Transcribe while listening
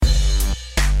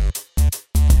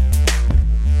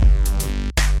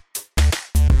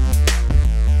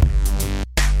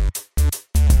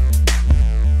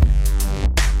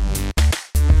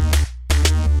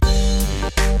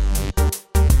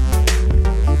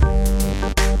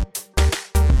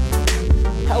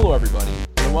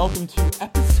welcome to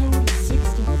episode 68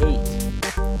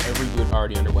 of Reboot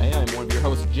Already Underway. I'm one of your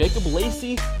hosts, Jacob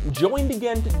Lacey, joined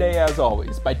again today, as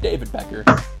always, by David Becker.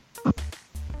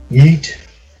 Yeet.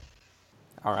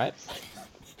 Alright.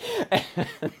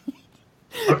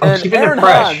 I'm keeping Aaron it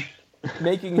fresh. Hahn,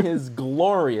 making his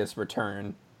glorious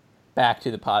return back to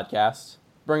the podcast,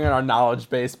 bringing our knowledge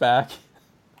base back.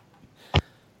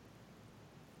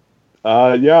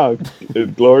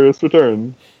 Glorious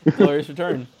return. Glorious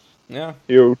return. Yeah.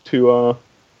 Here to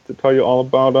tell you all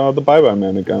about the Bye Bye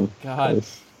Man again. God.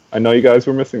 'Cause I know you guys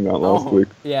were missing that last week.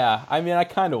 Yeah, I mean, I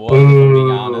kind of was, if I'm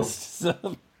being honest.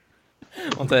 So,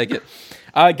 I'll take it.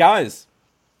 Guys,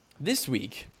 this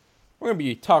week, we're going to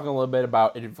be talking a little bit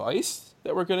about advice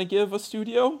that we're going to give a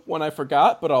studio. One I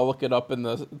forgot, but I'll look it up in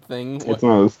the thing. It's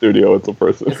not a studio, it's a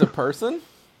person. It's a person?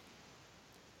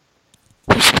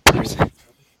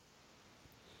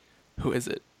 Who is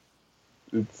it?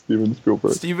 It's Steven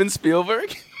Spielberg. Steven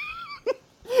Spielberg?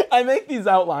 I make these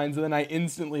outlines and then I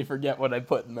instantly forget what I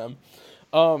put in them.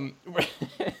 We're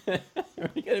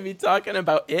going to be talking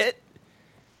about It.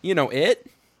 You know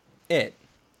It? It.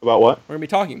 About what? We're going to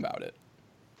be talking about it.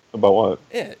 About what?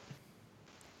 It.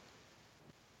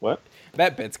 What?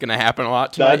 That bit's going to happen a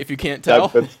lot tonight, if you can't tell.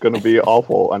 That bit's going to be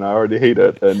awful, and I already hate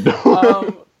it. And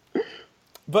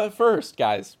But first,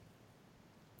 guys,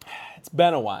 it's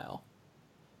been a while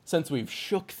since we've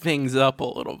shook things up a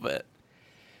little bit.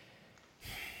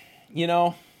 You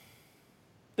know,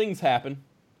 things happen.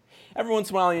 Every once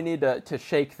in a while you need to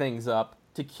shake things up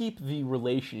to keep the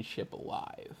relationship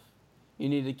alive. You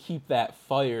need to keep that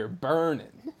fire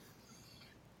burning.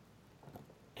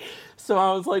 So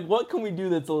I was like, what can we do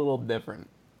that's a little different?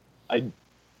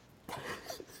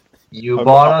 You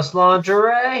bought us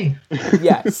lingerie?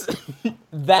 Yes,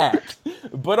 that.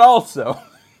 But also,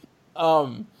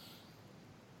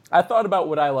 I thought about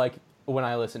what I like when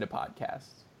I listen to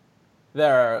podcasts.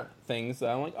 There are things that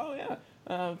I'm like, oh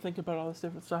yeah, think about all this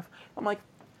different stuff. I'm like,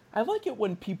 I like it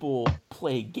when people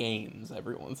play games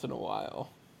every once in a while.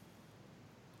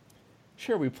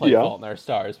 Sure, we play Fault in Our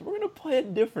Stars, but we're going to play a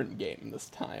different game this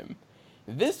time.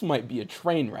 This might be a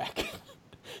train wreck.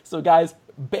 So guys,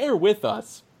 bear with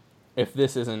us if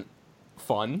this isn't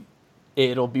fun.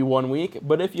 It'll be 1 week,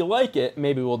 but if you like it,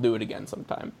 maybe we'll do it again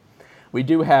sometime. We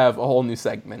do have a whole new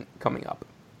segment coming up.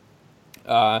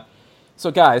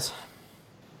 So guys,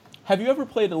 have you ever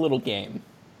played a little game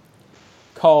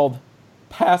called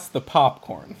Pass the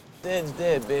Popcorn? Dead's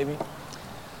dead, baby.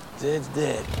 Dead's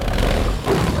dead.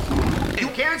 You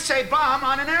can't say bomb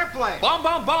on an airplane. Bomb,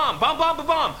 bomb, bomb, bomb, bomb, bomb,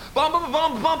 bomb, bomb, bomb,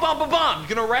 bomb, bomb, bomb, bomb, bomb.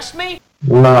 You gonna arrest me?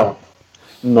 No.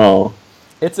 No.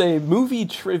 It's a movie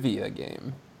trivia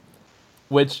game,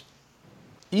 which,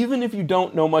 even if you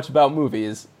don't know much about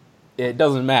movies, it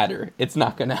doesn't matter. It's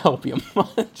not going to help you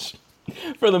much,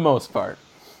 for the most part.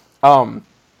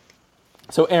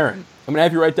 So Aaron, I'm going to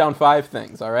have you write down 5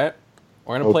 things, all right?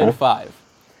 We're going to play to 5.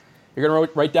 You're going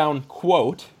to write down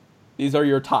quote. These are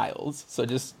your tiles. So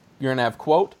you're going to have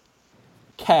quote,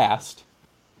 cast,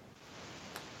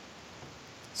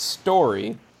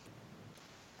 story,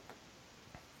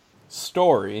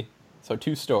 so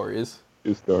 2 stories.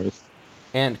 2 stories.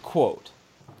 And quote.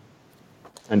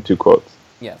 And 2 quotes.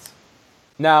 Yes.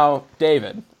 Now,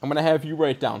 David, I'm going to have you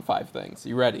write down 5 things.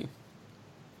 You ready?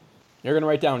 You're going to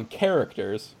write down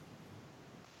characters,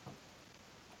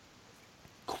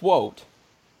 quote,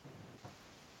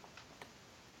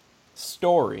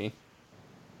 story.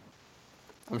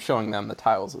 I'm showing them the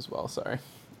tiles as well, sorry.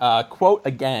 Quote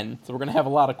again, so we're going to have a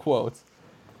lot of quotes.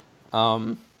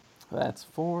 That's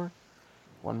 4.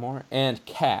 1 more. And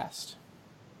cast.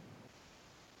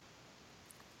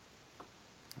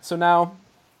 So now,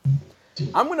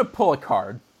 I'm going to pull a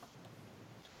card,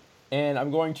 and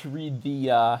I'm going to read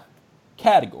the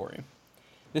category.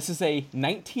 This is a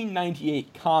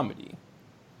 1998 comedy.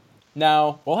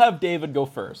 Now, we'll have David go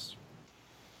first.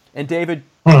 And David,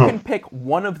 you can pick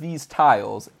one of these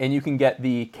tiles, and you can get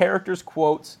the character's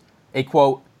quotes, a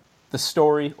quote, the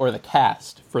story, or the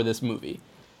cast for this movie.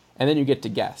 And then you get to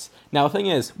guess. Now, the thing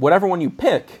is, whatever one you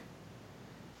pick,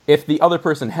 if the other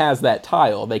person has that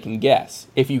tile, they can guess.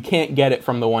 If you can't get it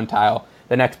from the one tile,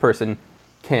 the next person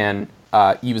can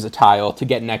use a tile to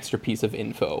get an extra piece of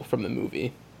info from the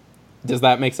movie. Does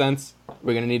that make sense?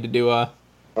 We're going to need to do a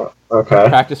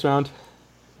practice round?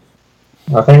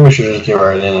 I think we should just get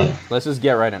right in it. Let's just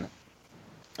get right in it.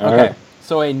 All Okay, right.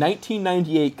 so a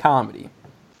 1998 comedy.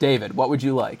 David, what would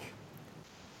you like?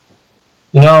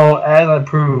 You know, as I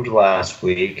proved last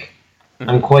week,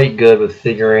 I'm quite good with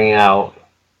figuring out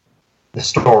the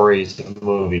stories of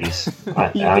movies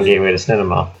on Gateway to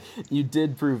Cinema. You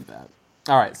did prove that.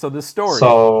 All right, so the story.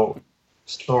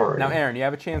 story. Now, Aaron, you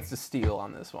have a chance to steal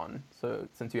on this one. So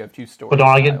since you have two stories, But don't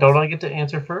tiles. I get to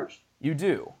answer first? You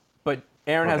do, but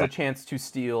Aaron has a chance to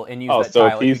steal and use Oh, that so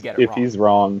tile if you get it if wrong. he's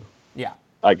wrong, Yeah.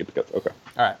 I get to guess. Okay.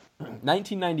 All right.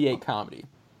 1998 comedy.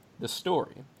 The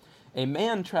story. A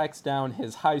man tracks down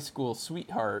his high school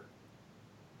sweetheart.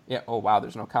 Yeah, oh wow,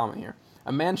 there's no comma here.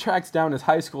 A man tracks down his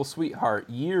high school sweetheart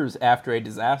years after a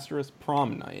disastrous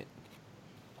prom night.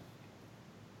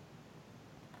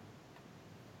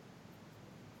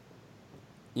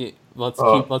 Yeah, let's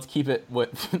keep it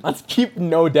let's keep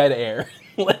no dead air.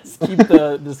 Let's keep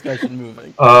the discussion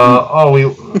moving. All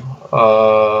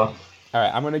right,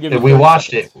 I'm gonna give you. We 30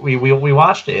 watched seconds. it. We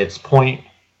watched it.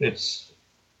 It's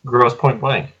Gross Point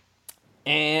Blank.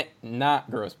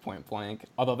 Not Gross Point Blank.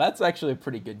 Although that's actually a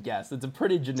pretty good guess. It's a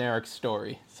pretty generic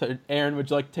story. So, Aaron, would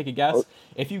you like to take a guess?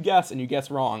 If you guess and you guess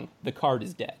wrong, the card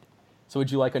is dead. So, would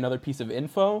you like another piece of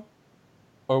info,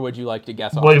 or would you like to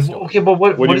guess off the story? Okay, but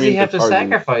what What do you does he mean have the to card is-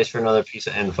 sacrifice for another piece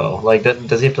of info? Like,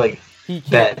 does he have to He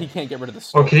bet? can't get rid of the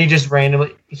story. Or can he just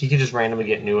randomly? He could just randomly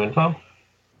get new info.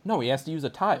 No, he has to use a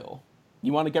tile.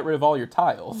 You want to get rid of all your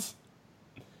tiles.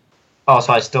 Oh,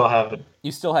 so I still have it.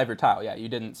 You still have your tile. Yeah, you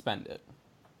didn't spend it.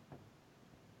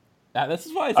 This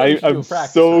is why I said you should do I'm a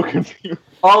practice so run. confused.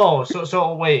 Oh,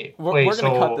 so wait. We're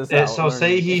gonna cut this out. So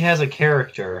say he has a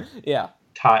character Yeah.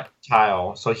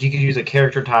 tile, so he could use a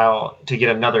character tile to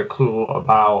get another clue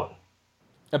about.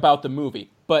 About the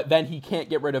movie. But then he can't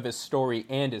get rid of his story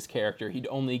and his character. He'd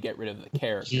only get rid of the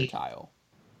character tile.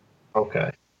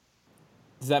 Okay.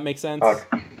 Does that make sense?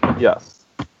 Yes.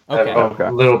 Okay. Okay.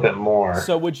 A little bit more.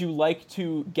 So would you like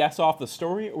to guess off the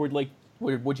story, or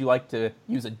would you like to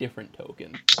use a different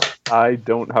token? I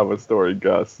don't have a story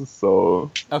guess,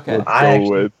 so Okay.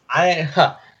 let's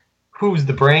Who's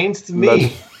the brains to me?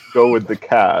 let's go with the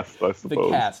cast, I The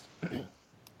suppose. cast.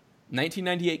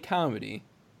 1998 comedy.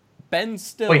 Ben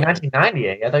Stiller. Wait,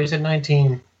 1998. I thought you said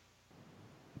 19.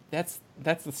 That's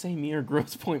the same year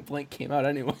Gross Point Blank came out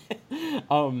anyway.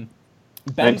 Ben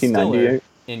Stiller 1998?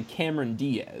 and Cameron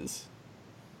Diaz.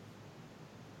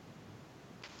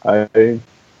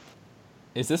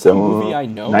 Is this a movie I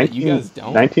know that you guys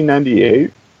don't?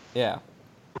 1998? Yeah.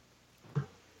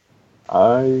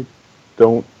 I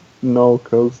don't know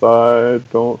because I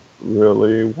don't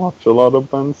really watch a lot of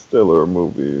Ben Stiller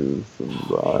movies.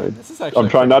 And This is actually I'm a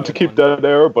trying pretty not to good keep one. dead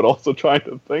air, but also trying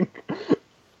to think.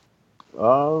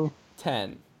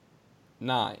 10,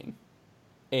 9,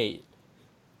 8.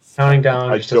 Counting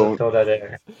down I just doesn't don't- fill that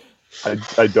air.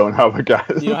 I don't have a guess.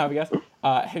 You don't have a guess?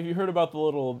 Have you heard about the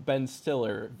little Ben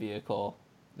Stiller vehicle?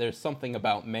 There's something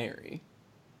about Mary.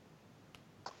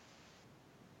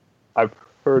 I've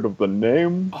heard of the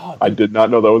name. Oh, I dude. did not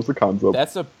know that was the concept.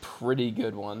 That's a pretty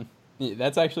good one. Yeah,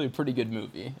 that's actually a pretty good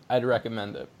movie. I'd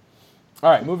recommend it.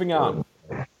 All right, moving on.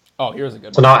 Oh, here's a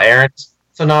good So one. now Aaron.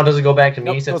 So now does it go back to me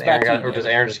Nope, since goes back Aaron to got, you, or does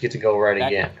David. Aaron just get to go right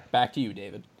again? Back to you,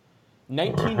 David.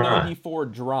 1994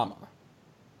 drama.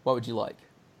 What would you like?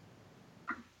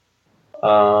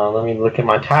 Let me look at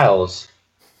my tiles,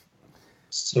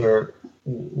 Sir,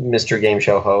 Mr. Game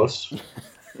Show host.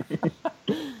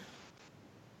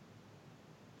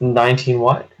 19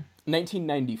 what?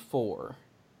 1994.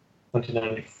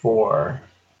 1994.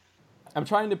 I'm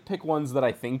trying to pick ones that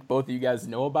I think both of you guys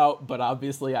know about, but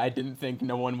obviously I didn't think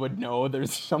no one would know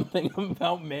there's something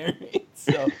about Mary.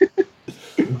 So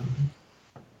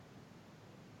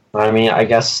I mean, I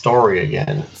guess story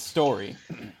again. story.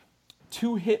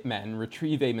 2 hitmen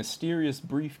retrieve a mysterious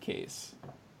briefcase.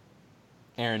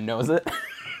 Aaron knows it.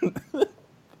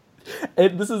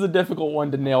 This is a difficult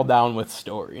one to nail down with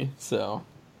story, so.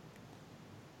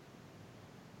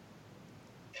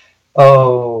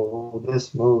 Oh,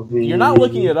 this movie. You're not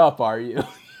looking it up, are you?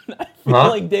 I feel Huh?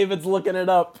 like David's looking it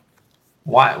up.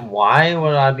 Why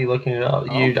would I be looking it up?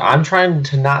 I'm trying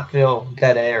to not feel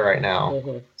dead air right now,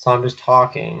 so I'm just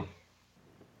talking.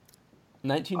 I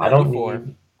don't 1994.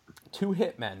 need. 2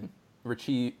 hitmen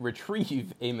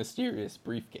retrieve a mysterious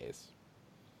briefcase.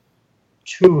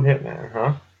 2 hitmen,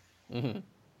 huh? Mm-hmm.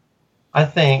 I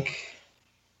think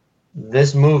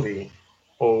this movie,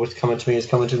 oh, it's coming to me, it's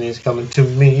coming to me, it's coming to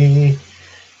me,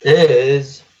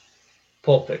 is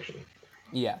Pulp Fiction.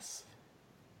 Yes.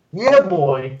 Yeah,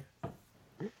 boy.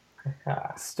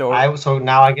 Story. So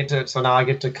now I get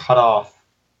to cut off.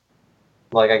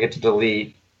 Like I get to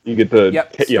delete You get to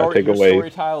Yep. take Your away.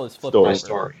 story tile is flipped story. my over.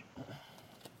 story.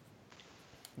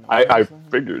 I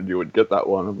figured you would get that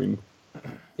one. I mean,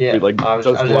 Yeah, we like I was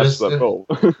just watched that film.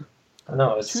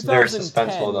 No, it's very 2010.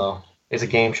 suspenseful though. It's a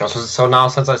game show. So now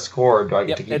since I scored, do I get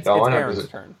Yep, to keep it's going? Or Aaron's is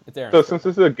it... turn. It's Aaron's So turn. since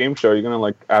this is a game show, you're gonna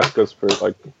like ask us for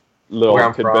like little Where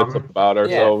I'm tidbits from? about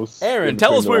ourselves. Aaron, in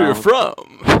tell us between where the you're rounds.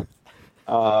 from.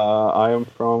 I am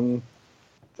from.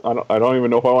 I don't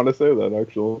even know if I want to say that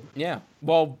actually. Yeah.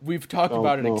 Well, we've talked Oh,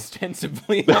 about it no.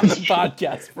 extensively on the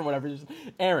podcast for whatever reason.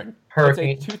 Aaron,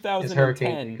 Hurricane. it's a Is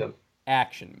Hurricane 2010 Jacob.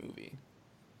 action movie.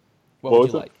 What What would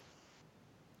was you it? like?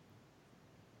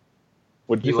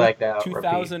 Would You you like that?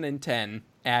 2010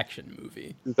 action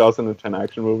movie. 2010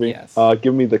 action movie? Yes.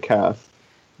 Give me the cast.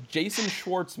 Jason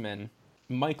Schwartzman,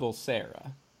 Michael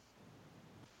Cera.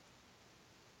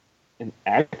 An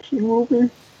action movie?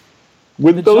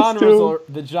 With those two?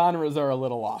 The genres are a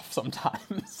little off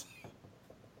sometimes.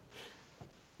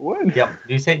 What? Yep.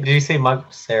 Did you say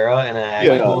Michael Cera and an Yeah.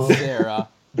 action Michael movie? Cera,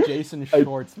 Jason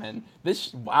Schwartzman.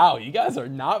 Wow, you guys are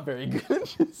not very good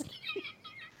at this.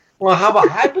 Well, how about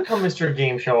I become Mr.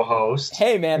 Game Show host?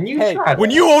 Hey man, And you hey, try when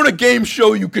that. you own a game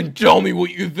show, you can tell me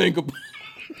what you think about.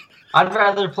 I'd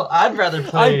rather play.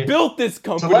 I built this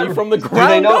company celebrities. from the Do they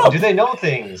ground know? up. Do they know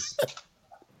things?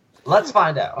 Let's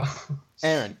find out.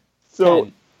 Aaron,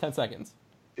 So, 10 seconds.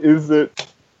 is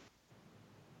it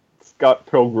Scott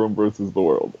Pilgrim versus the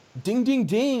World? Ding, ding,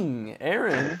 ding.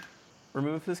 Aaron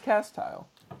removed his cast tile.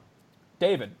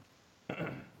 David.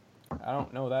 I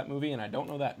don't know that movie, and I don't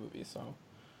know that movie, so.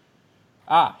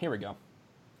 Here we go.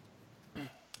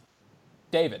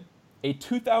 David, a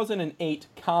 2008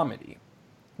 comedy.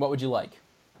 What would you like?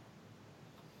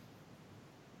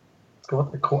 Let's go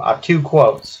with the quote. I have two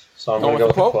quotes, so I'm Go going to go with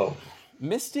with the the quote? quote.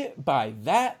 Missed it by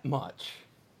that much.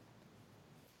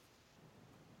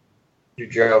 You're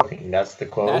joking. That's the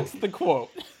quote. That's the quote.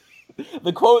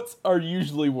 The quotes are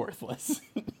usually worthless.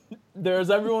 There's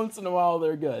every once in a while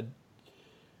they're good.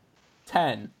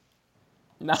 10.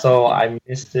 Nine. So I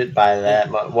missed it by that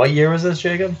much. What year was this,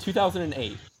 Jacob?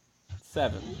 2008.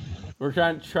 7. We're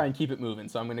trying to try and keep it moving,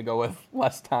 so I'm going to go with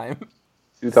less time.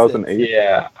 2008?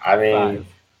 Yeah, I mean,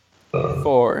 5.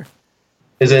 4.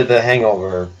 is it The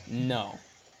Hangover? No.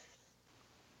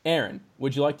 Aaron,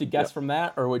 would you like to guess from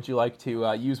that, or would you like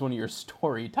to use one of your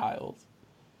story tiles?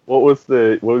 What was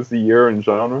the year and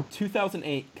genre?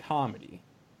 2008 comedy.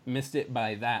 Missed it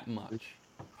by that much.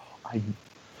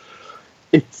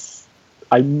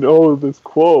 I know this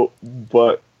quote,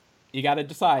 but You got to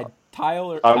decide.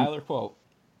 Tile or quote.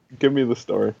 give me the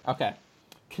story. Okay.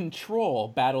 Control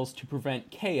battles to prevent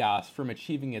chaos from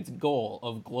achieving its goal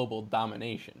of global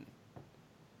domination.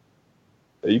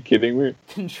 Are you kidding me?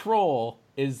 Control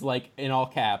is like in all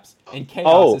caps, and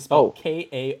chaos is spelled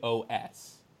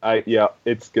K-A-O-S.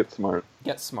 It's Get Smart.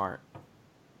 Get smart.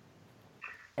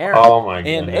 Aaron. Oh my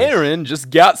And goodness. Aaron just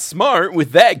got smart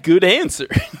with that good answer.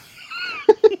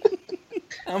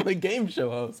 I'm a game show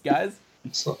host, guys.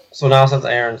 So now since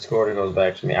Aaron scored, it goes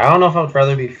back to me. I don't know if I'd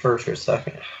rather be first or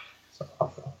second. So,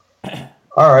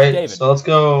 all right, David, so let's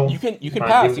go. You can Fine,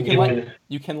 pass. give You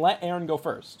me- can let Aaron go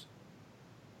first.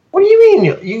 What do you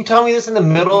mean? You tell me this in the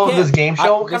middle of this game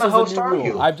show? What This kind of is a host new are rule.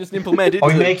 you? I've just implemented. Are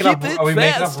we to making up? keep it Are we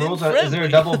making up fast and rules? Is there a friendly.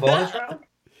 double bonus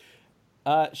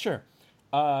round? Sure.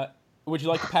 Would you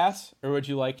like to pass, or would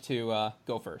you like to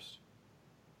go first?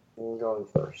 I'm going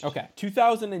first. Okay.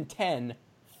 2010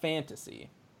 fantasy.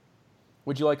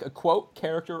 Would you like a quote,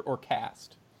 character, or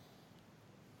cast?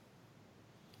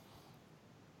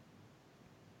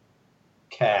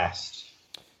 Cast.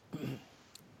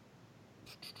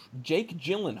 Jake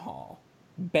Gyllenhaal,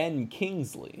 Ben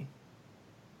Kingsley.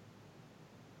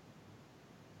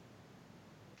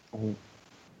 Oh.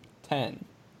 10.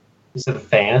 Is it a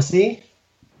fantasy?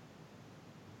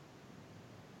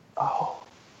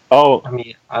 Oh, I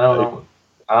mean, I don't know.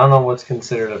 I don't know what's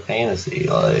considered a fantasy.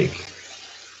 Like,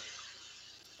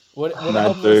 What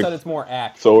Magic. said it's more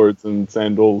action. swords and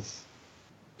sandals,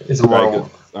 is it more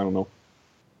dragons. I don't know.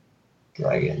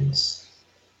 dragons?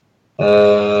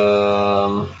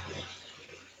 Lord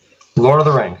of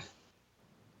the Rings.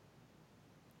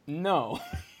 No,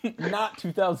 not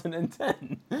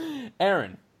 2010.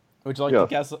 Aaron, would you like Yes.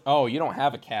 to guess? Oh, you don't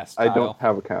have a cast I style. don't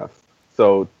have a cast.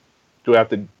 So, do I have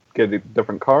to get a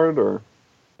different card or?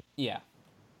 Yeah,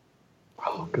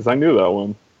 Because I knew that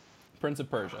one. Prince of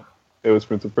Persia. It was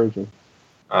Prince of Persia.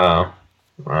 Oh, I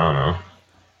don't know.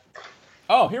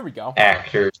 Oh, here we go.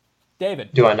 Actors. David.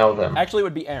 Do I know them? Actually, it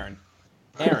would be Aaron.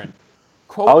 Aaron,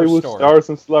 quote or Hollywood story? stars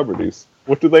and celebrities.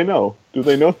 What do they know? Do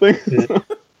they know things?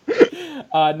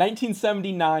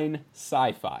 1979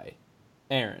 sci-fi.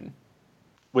 Aaron.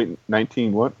 Wait,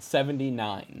 19 what?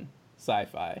 79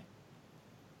 sci-fi.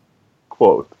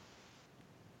 Quote.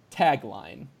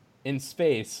 Tagline. In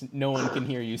space, no one can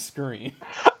hear you scream.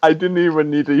 I didn't even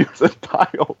need to use a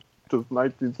tile. Just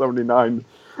 1979.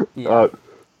 Yeah.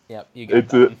 Yep, you got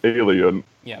It's that an one. alien.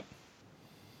 Yep.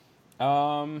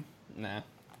 Nah.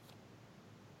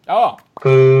 Oh,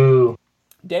 Boo.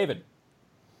 David.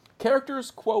 Characters,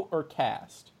 quote, or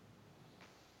cast?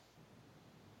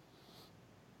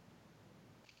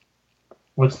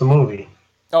 What's the movie?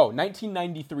 Oh,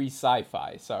 1993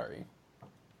 sci-fi, sorry.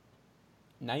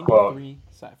 93 Quote.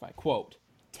 sci-fi. Quote,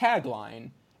 tagline,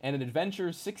 an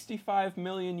adventure 65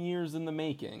 million years in the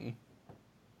making.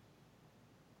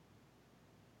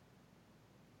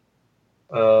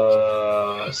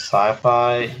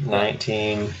 Sci-fi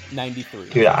 93.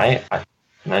 Dude, I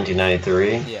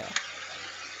 1993. Yeah.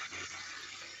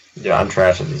 Dude, I'm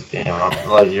trash at this game.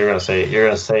 Like you're gonna say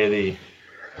the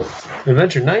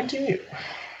Adventure 19.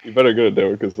 You better get it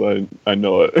there because I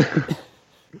know it.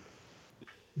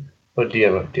 But do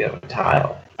you have a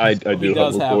tile? I do He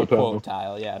does have a quote quote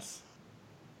tile, yes.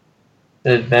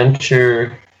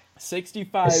 Adventure.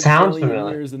 65 It sounds million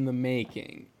familiar. years in the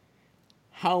making.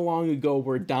 How long ago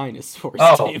were dinosaurs,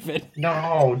 Oh. David?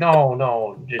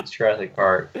 No. It's Jurassic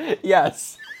Park.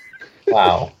 Yes.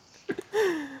 Wow.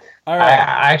 All I right.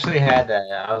 actually had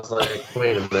that. I was like,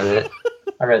 wait a minute.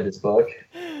 I read this book.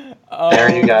 Oh,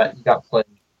 Aaron, you got played.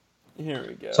 here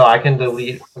we go. So I can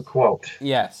delete a quote.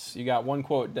 Yes, you got one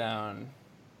quote down.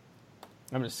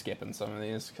 I'm just skipping some of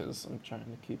these because I'm trying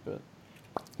to keep it.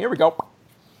 Here we go.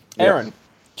 Yep. Aaron,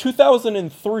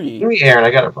 2003. Give me Aaron.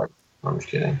 I got it. I'm just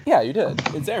kidding. Yeah, you did.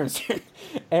 It's Aaron's turn.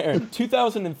 Aaron,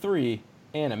 2003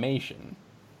 animation.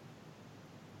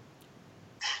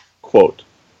 Quote.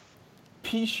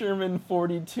 P. Sherman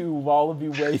 42 Wallaby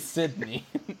Way, Sydney.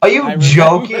 Are you I remember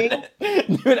joking?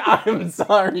 it. Dude, I'm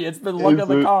sorry. It's the look Is of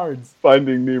the it? cards.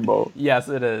 Finding Nemo. Yes,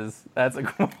 it is. That's a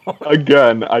quote.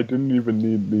 Again, I didn't even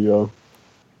need the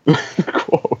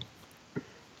quote.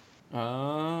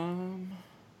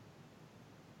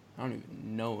 I don't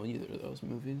even know either of those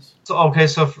movies. So okay,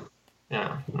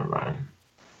 yeah, never mind.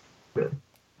 Good.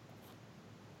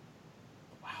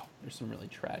 Wow, there's some really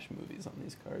trash movies on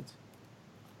these cards.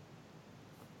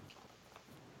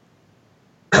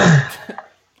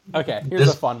 Okay, here's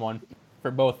a fun one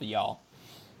for both of y'all.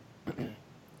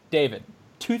 David,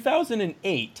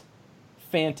 2008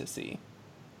 fantasy.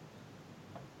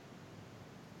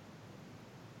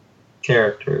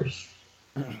 Characters.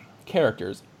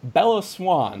 Characters. Bella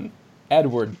Swan,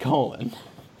 Edward Cullen.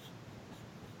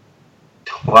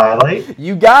 Twilight.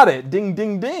 You got it! Ding,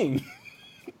 ding, ding!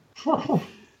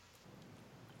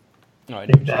 Oh, I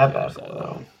Think didn't check that the other bad side of though.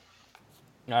 that one.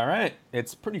 All right,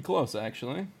 it's pretty close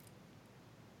actually.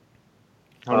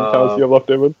 How many tiles do you have left,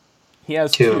 David? He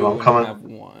has Two, two. I'm and coming. I have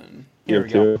one. You Here have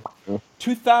we go. two. Yeah.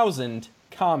 2000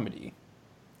 comedy.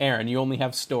 Aaron, you only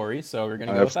have story, so we're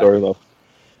gonna I go have with story that. left.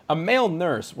 A male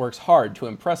nurse works hard to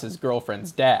impress his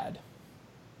girlfriend's dad.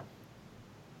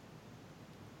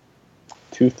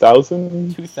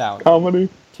 2000 2000. comedy?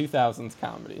 2000s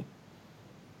comedy.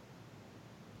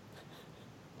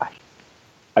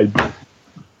 I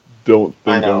don't think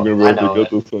I I'm know, going to I be able know to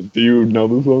get this one. Do you know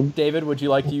this one? David, would you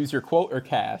like to use your quote or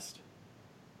cast?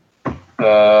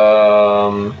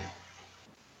 I'm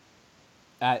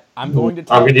I'm going to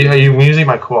tell you. Are you using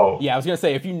my quote? Yeah, I was going to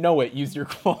say, if you know it, use your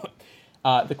quote.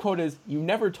 The quote is, "You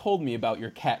never told me about your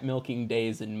cat milking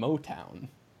days in Motown."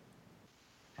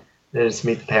 Just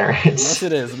meet the Yes, parents.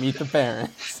 it is. Meet the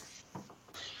Parents.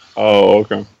 Oh,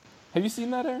 okay. Have you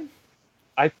seen that, Aaron?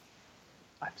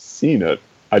 I've seen it.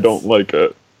 I don't like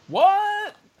it.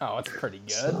 What? Oh, it's pretty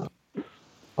good.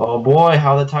 Oh boy,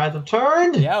 how the tides have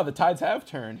turned! Yeah, the tides have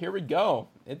turned. Here we go.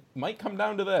 It might come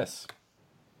down to this.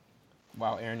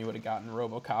 Wow, Aaron, you would have gotten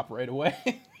RoboCop right away.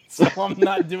 So I'm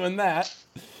not doing that.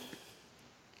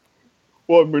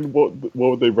 Well, I mean, what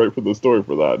would they write for the story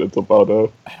for that? It's about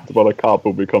a cop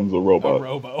who becomes a A robot.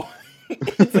 robo.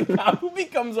 It's a cop who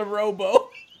becomes a robo.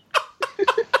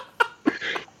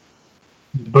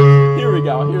 Boo. Here we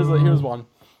go. Here's one.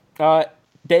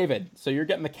 David, so you're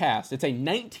getting the cast. It's a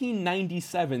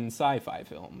 1997 sci-fi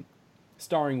film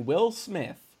starring Will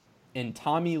Smith and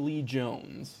Tommy Lee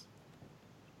Jones.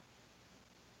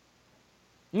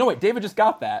 No, wait, David just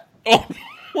got that.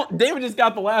 Oh, David just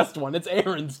got the last one. It's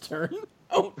Aaron's turn.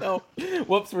 Oh, no.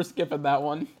 Whoops, we're skipping that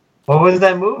one. What was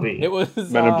that movie? It was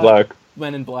Men in Black.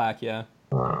 Men in Black, yeah.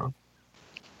 Oh. I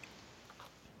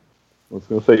was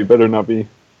going to say, you better not be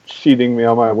cheating me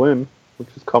on my win, which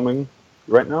is coming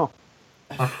right now.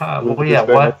 Well, yeah,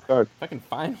 what? If I can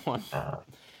find one.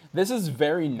 This is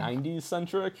very 90s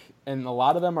centric, and a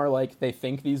lot of them are like, they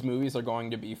think these movies are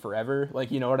going to be forever.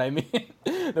 Like, you know what I mean?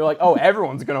 They're like, oh,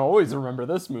 everyone's going to always remember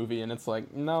this movie. And it's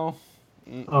like, no.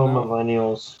 Oh, No.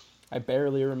 millennials. I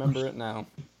barely remember it now.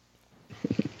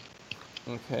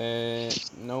 Okay.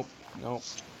 Nope.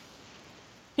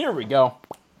 Here we go.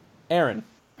 Aaron,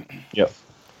 Yes.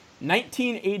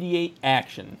 1988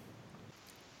 action.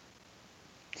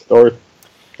 Story.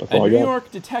 That's A all I New got.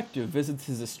 York detective visits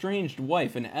his estranged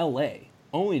wife in L.A.,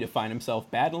 only to find himself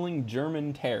battling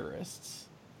German terrorists.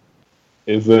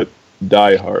 Is it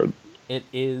Die Hard? It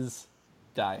is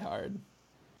Die Hard.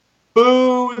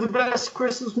 Boo! The best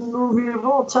Christmas movie of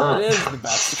all time. It is the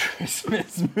best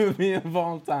Christmas movie of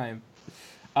all time.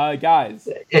 Guys.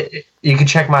 You can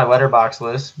check my letterbox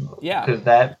list. Yeah. Because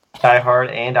that Die Hard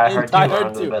and Die Hard 2 Die are Hard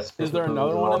one of the 2. best Is there Christmas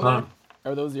another movies of one all in there? time.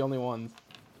 Or are those the only ones?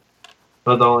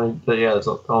 But it's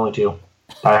the only two.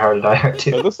 Die Hard and Die Hard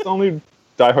 2. Are this the only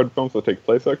Die Hard films that take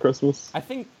place at Christmas? I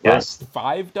think Yes.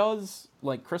 5 does,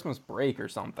 like Christmas Break or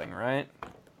something, right?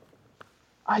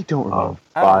 I don't remember.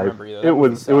 I don't 5. remember either. That It movie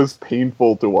was sucks.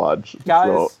 painful to watch. Guys,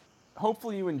 So.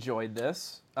 hopefully you enjoyed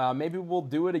this. Maybe we'll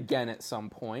do it again at some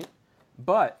point.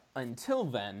 But until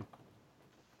then,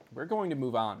 we're going to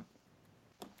move on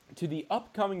to the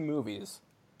upcoming movies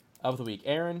of the week.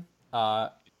 Aaron,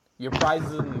 your prize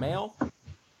is in the mail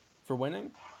for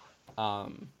winning.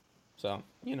 So,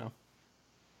 it'll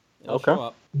Okay. show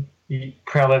up. You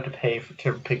probably have to pay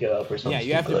to pick it up or something. Yeah,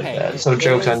 you have to like pay. that. So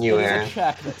joke's on you, There's Aaron. a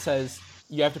check that says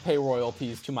you have to pay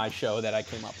royalties to my show that I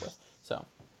came up with. So,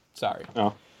 sorry.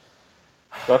 Oh.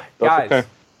 That's Guys, okay.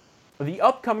 the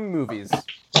upcoming movies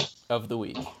of the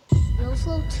week.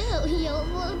 YOLO 2, YOLO 2,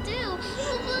 YOLO 2,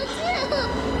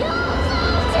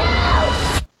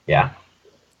 YOLO 2! Yeah.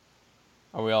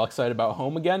 Are we all excited about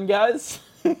Home Again, guys?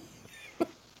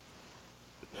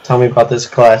 Tell me about this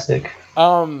classic.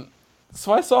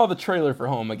 So I saw the trailer for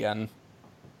Home Again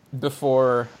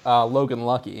before Logan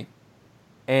Lucky,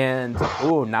 and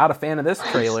not a fan of this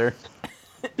trailer.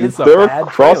 Is It's a there a bad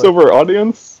crossover trailer.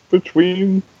 audience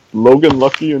between Logan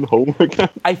Lucky and Home Again?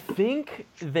 I think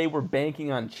they were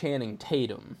banking on Channing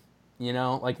Tatum.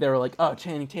 Like they were like, oh,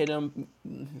 Channing Tatum,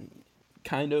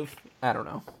 kind of. I don't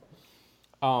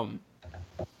know.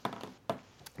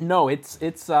 No, it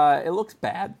looks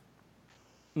bad.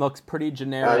 Looks pretty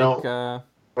generic. I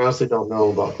honestly don't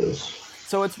know about this.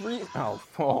 So it's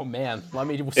oh man, let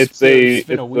me It's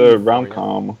spin a wheel for you.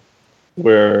 rom-com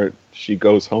where she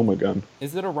goes home again.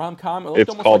 Is it a rom-com? It looked It's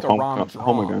almost called like a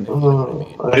Home rom-dram, Again. if you know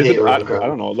what I mean. Is it? I rom-com.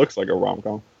 don't know. It looks like a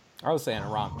rom-com. I was saying a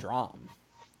rom-dram.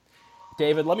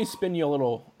 David, let me spin you a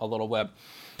little web.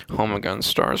 Home Again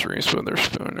stars Reese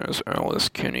Witherspoon as Alice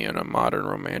Kinney in a modern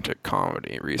romantic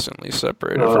comedy, recently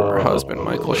separated from her husband,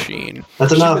 Michael Sheen.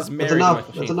 That's She enough. was That's married to enough.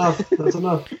 Michael That's Sheen. enough. That's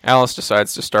enough. Alice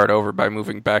decides to start over by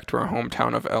moving back to her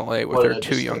hometown of L.A. with What her did I 2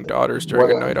 just young say? daughters during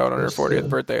What a night did I out on her just 40th say?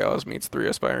 birthday. Alice meets 3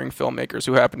 aspiring filmmakers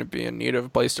who happen to be in need of a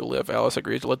place to live. Alice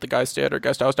agrees to let the guys stay at her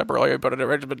guest house temporarily, but an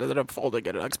arrangement ended up folding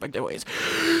in unexpected ways.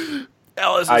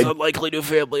 Alice's unlikely new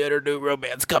family and her new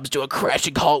romance comes to a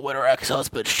crashing halt when her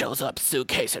ex-husband shows up,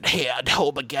 suitcase in hand.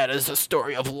 Home Again is a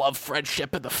story of love,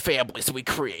 friendship, and the families we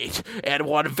create. And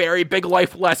one very big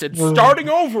life lesson, starting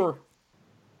over!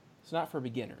 It's not for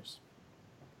beginners.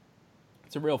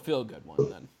 It's a real feel-good one,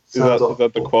 then. Is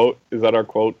that the quote? Is that our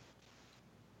quote?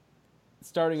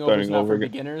 Starting over is Starting not over for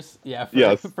again. beginners? Yeah,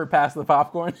 Yes. for Pass the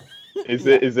Popcorn? Is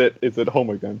it Home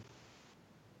Again?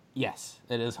 Yes,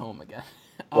 it is Home Again.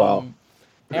 Wow.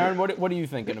 Aaron, what are you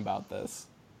thinking about this?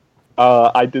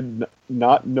 I did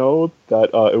not know that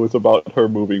it was about her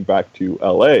moving back to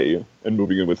LA and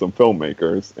moving in with some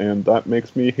filmmakers, and that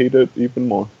makes me hate it even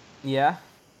more, Yeah?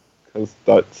 because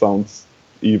that sounds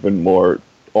even more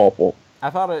awful. I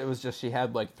thought it was just she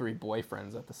had like 3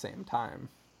 boyfriends at the same time.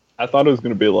 I thought it was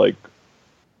going to be like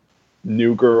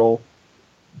New Girl,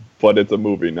 but it's a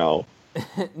movie now.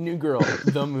 New Girl,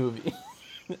 the movie.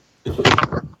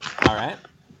 All right.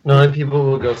 No, people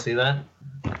will go see that.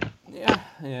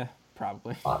 Yeah,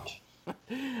 probably. Watch.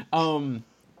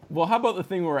 Well, how about the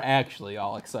thing we're actually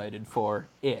all excited for?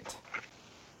 It.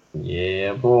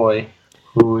 Yeah, boy.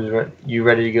 You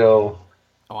ready to go?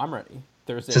 Oh, I'm ready.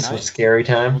 Thursday Is this some night. scary We're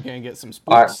time? gonna get some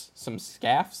spooks, some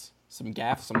scaffs, some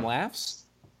gaffs, some laughs.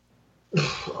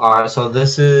 Alright, so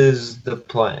this is the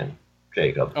plan,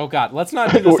 Jacob. Oh God, let's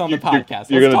not do this on the podcast.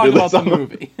 You're Let's talk gonna do about this the on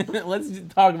movie.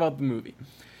 Let's talk about the movie.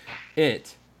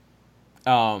 It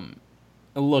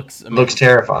looks amazing. Looks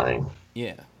terrifying.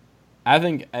 Yeah, I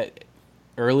think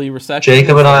early reception.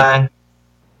 Jacob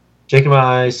and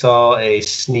I saw a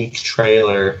sneak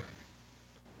trailer.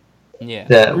 Yeah.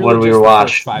 That really when we just were the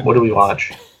watch. first 5 What did we minutes.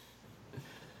 watch?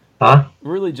 Huh?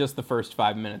 Really, just the first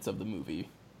 5 minutes of the movie,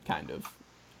 kind of,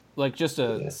 like just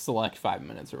a select 5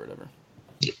 minutes or whatever.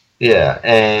 Yeah,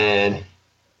 and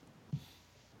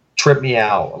tripped me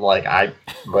out.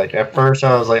 At first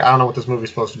I was like, I don't know what this movie's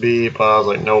supposed to be, but I was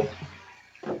like, nope,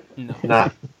 No.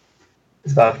 not.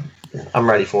 It's not. I'm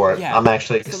ready for it. Yeah. I'm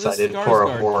actually So this excited for a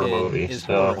Skarsgård horror kid movie. is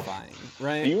So horrifying,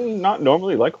 right? Do you not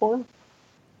normally like horror?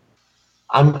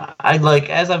 I like,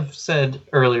 as I've said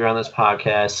earlier on this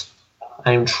podcast,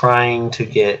 I'm trying to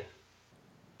get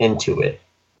into it.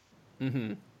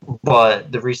 Mm-hmm.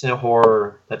 But the recent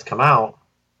horror that's come out,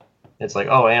 it's like,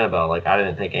 oh, Annabelle. Like, I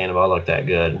didn't think Annabelle looked that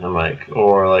good. I'm like,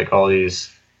 or like all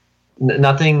these,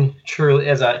 nothing truly.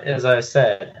 As I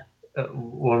said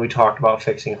when we talked about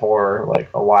fixing horror like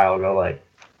a while ago, like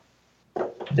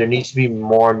there needs to be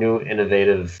more new,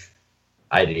 innovative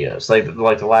ideas. Like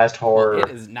the last horror. Well,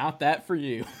 it is not that for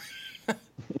you.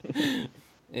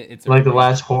 It's like the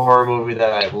last horror movie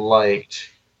that I liked,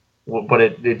 but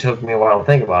it took me a while to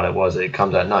think about it. Was It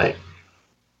Comes at Night?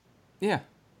 Yeah.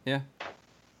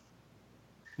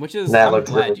 Which is, That I'm looked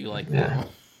glad really- you liked yeah. that one.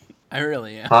 I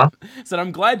really am. Huh? So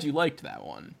I'm glad you liked that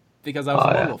one because I was Oh,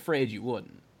 a yeah. little afraid you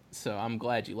wouldn't. So I'm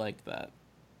glad you liked that.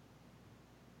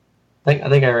 I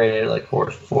think I rated it like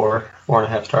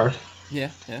 4.5 stars, Yeah,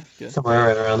 good. somewhere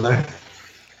right around there.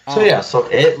 So yeah, so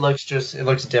it looks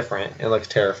different. It looks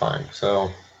terrifying. So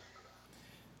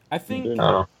I think I don't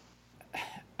know.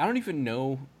 I don't even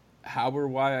know how or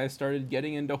why I started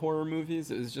getting into horror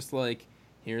movies. It was just like,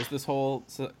 here's this whole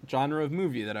genre of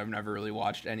movie that I've never really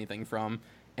watched anything from,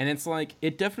 and it's like,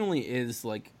 it definitely is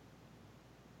like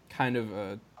kind of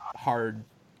a hard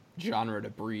genre to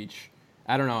breach.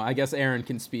 I don't know. I guess Aaron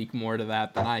can speak more to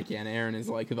that than I can. Aaron is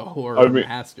like the horror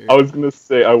master. I was gonna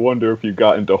say, I wonder if you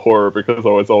got into horror because I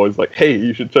was always like, "Hey,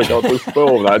 you should check out this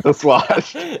film that I just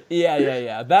watched."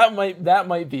 Yeah. That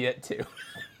might be it too.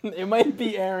 It might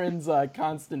be Aaron's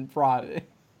constant prodding.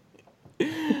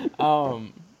 But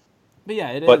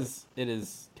yeah, it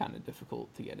is kind of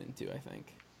difficult to get into, I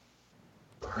think.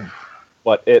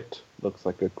 But it looks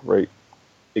like a great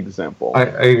example.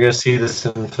 Are you gonna see this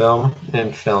in film?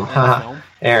 In film, film?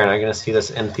 Aaron, are you gonna see this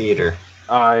in theater?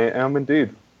 I am indeed.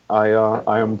 I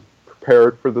am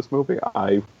prepared for this movie.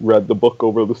 I read the book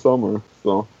over the summer,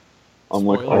 so I'm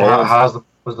like, Spoiler.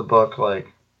 Was the book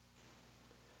like?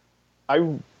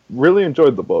 I really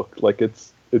enjoyed the book. Like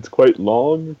it's quite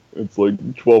long. It's like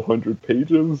 1,200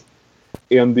 pages,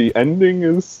 and the ending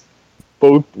is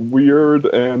both weird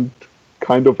and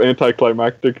kind of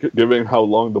anticlimactic, given how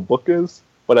long the book is.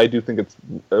 But I do think it's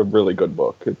a really good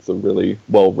book. It's a really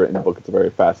well-written book. It's a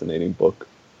very fascinating book.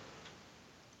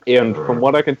 And from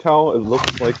what I can tell, it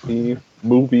looks like the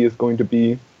movie is going to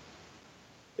be...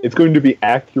 It's going to be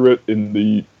accurate in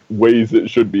the ways it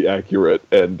should be accurate,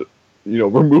 and,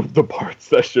 remove the parts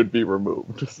that should be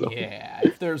removed. So. Yeah,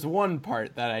 if there's one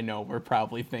part that I know we're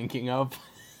probably thinking of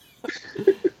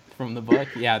from the book,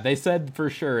 yeah, they said for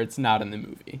sure it's not in the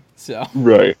movie. So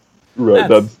Right.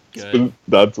 That's good.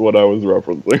 That's what I was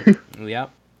referencing. Yep,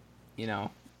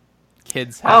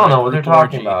 kids have I don't know a what they're group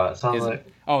talking orgy. about. It sounds like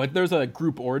Oh, there's a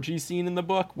group orgy scene in the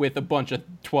book with a bunch of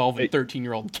 12 and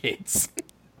 13-year-old kids.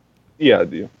 Yeah.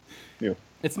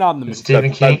 It's not in the movie.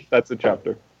 Stephen King. That's a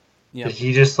chapter. Yeah. Did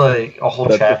he just like a whole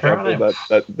That's chapter a on chapter it?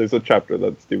 that there's a chapter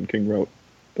that Stephen King wrote.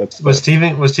 Was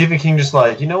Stephen King just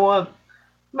like, you know what?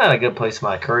 I'm at a good place in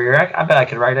my career. I bet I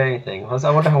could write anything. I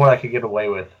wonder what I could get away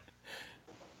with.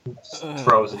 Just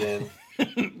throws it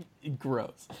in.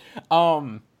 Gross.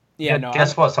 Yeah. No.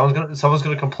 Guess what? Someone's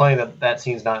gonna complain that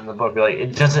scene's not in the book. Be like,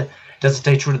 it doesn't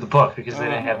stay true to the book because they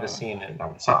didn't have the scene in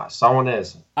it. Someone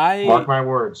is. Mark my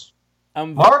words.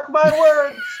 Mark my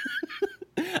words.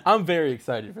 I'm very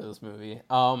excited for this movie.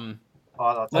 Like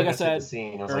I said, the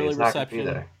scene. I was early like, it's not gonna be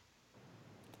reception.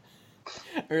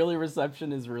 there. Early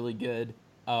reception is really good.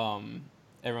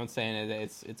 Everyone's saying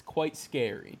it's quite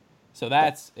scary, so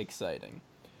that's exciting.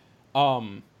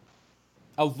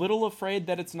 A little afraid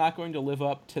that it's not going to live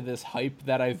up to this hype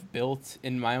that I've built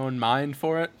in my own mind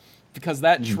for it, because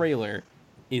that trailer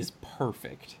is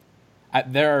perfect.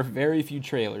 There are very few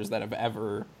trailers that have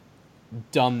ever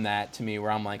done that to me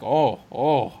where I'm like,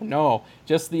 oh no,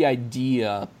 just the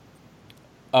idea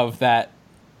of that,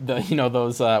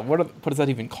 those what is that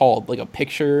even called? Like a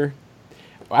picture.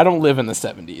 I don't live in the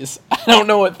 70s. I don't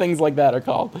know what things like that are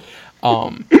called.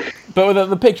 But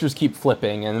the pictures keep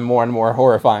flipping and more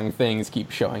horrifying things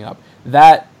keep showing up.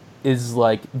 That is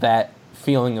like that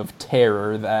feeling of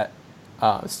terror that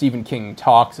Stephen King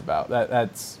talks about.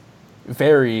 That's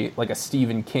very like a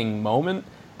Stephen King moment,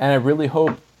 and I really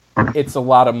hope it's a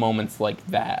lot of moments like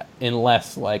that, and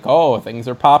less like, oh, things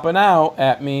are popping out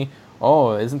at me.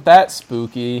 Oh, isn't that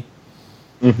spooky?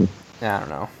 Mm-hmm. I don't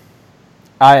know.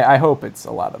 I hope it's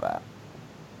a lot of that.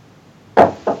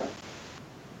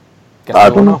 Guess I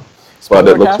don't know. But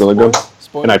it looks really good.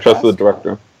 And I trust the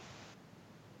director.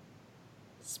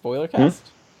 Spoiler cast?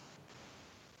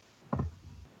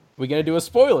 We gonna do a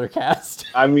spoiler cast?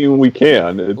 I mean, we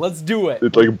can. Let's do it.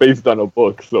 It's like based on a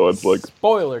book, so it's like...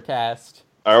 Spoiler cast.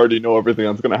 I already know everything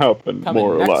that's going to happen, Coming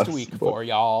more or next less. week but- for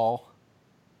y'all.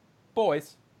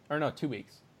 Boys. Or no, 2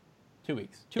 weeks. 2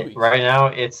 weeks. 2 weeks. Right now,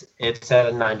 it's at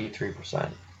a 93%.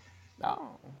 Oh,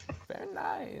 very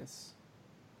nice.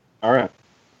 All right.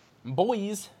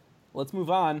 Boys, let's move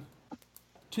on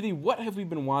to the What Have We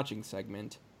Been Watching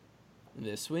segment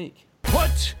this week.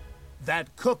 Put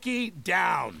that cookie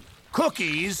down.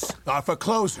 Cookies are for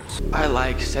closers. I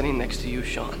like sitting next to you,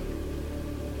 Sean.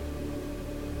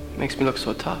 Makes me look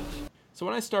so tough. So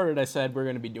when I started, I said we're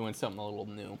going to be doing something a little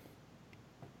new.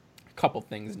 A couple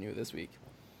things new this week.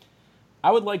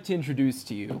 I would like to introduce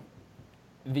to you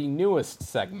the newest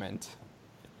segment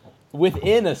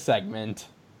within a segment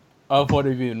of What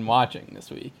Have You Been Watching this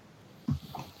week.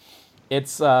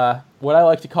 It's what I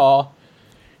like to call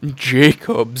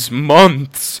Jacob's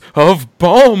Months of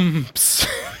Bumps.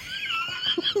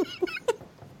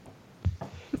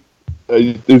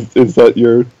 Is that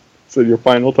your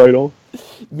final title,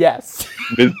 Yes.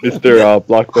 Mr.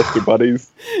 Blockbuster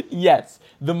Buddies? Yes.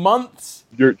 The months.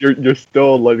 You're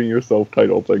still letting yourself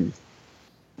title things.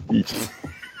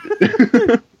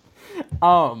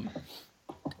 Wow,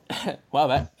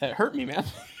 that hurt me, man.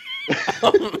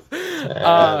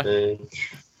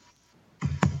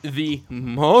 The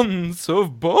months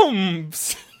of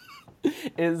bumps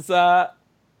is I've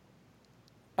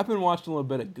been watching a little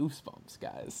bit of Goosebumps,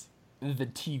 guys, the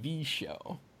TV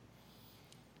show,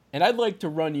 and I'd like to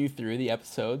run you through the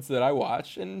episodes that I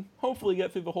watched and hopefully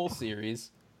get through the whole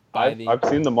series. I've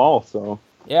seen them all, so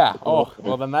Yeah. Oh,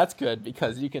 well then that's good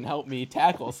because you can help me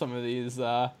tackle some of these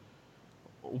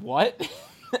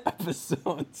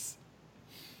episodes.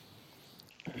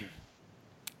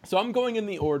 So I'm going in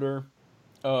the order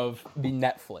of the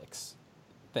Netflix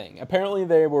thing. Apparently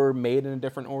they were made in a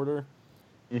different order.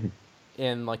 Mm-hmm.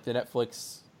 And like the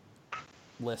Netflix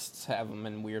lists have them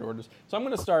in weird orders. So I'm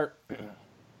going to start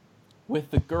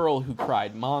with The Girl Who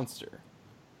Cried Monster.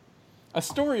 A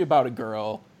story about a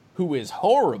girl who is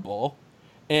horrible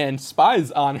and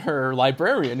spies on her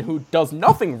librarian who does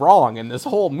nothing wrong in this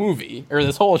whole movie, or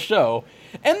this whole show,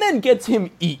 and then gets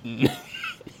him eaten.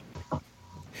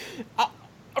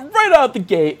 Right out the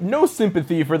gate, no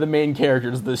sympathy for the main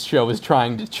characters this show is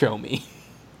trying to show me.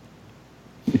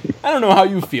 I don't know how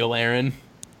you feel, Aaron.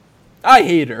 I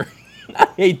hate her. I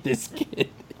hate this kid.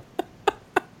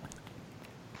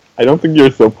 I don't think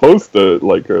you're supposed to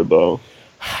like her, though.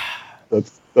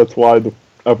 That's why the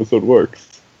episode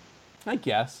works. I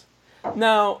guess.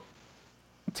 Now,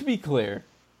 to be clear,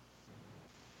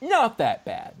 not that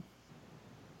bad.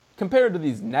 Compared to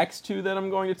these next two that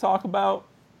I'm going to talk about,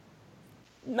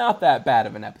 not that bad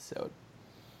of an episode.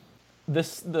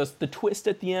 The twist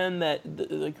at the end that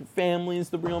the family's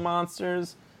the real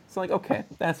monsters, it's like, okay,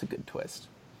 that's a good twist.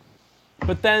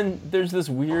 But then there's this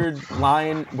weird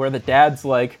line where the dad's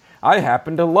like, I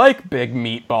happen to like big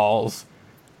meatballs.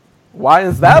 Why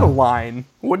is that a line?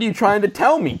 What are you trying to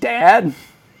tell me, Dad?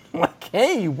 Like,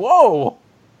 hey, whoa.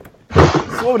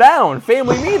 Slow down.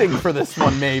 Family meeting for this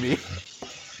one, maybe.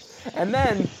 And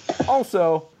then,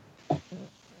 also,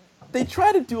 they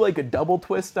try to do, like, a double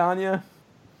twist on you,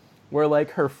 where,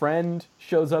 like, her friend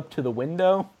shows up to the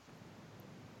window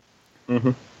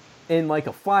in, like,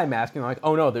 a fly mask, and they're like,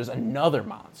 oh, no, there's another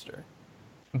monster.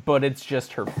 But it's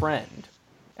just her friend.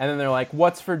 And then they're like,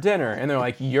 what's for dinner? And they're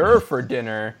like, you're for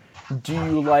dinner. Do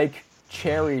you like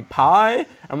cherry pie?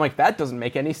 I'm like, that doesn't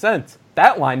make any sense.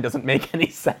 That line doesn't make any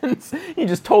sense. You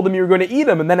just told him you were going to eat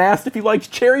him and then asked if he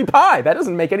liked cherry pie. That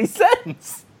doesn't make any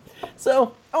sense.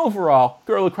 So, overall,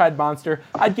 Girl Who Cried Monster,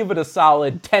 I'd give it a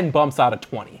solid 10 bumps out of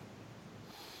 20.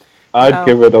 I'd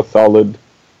give it a solid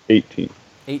 18.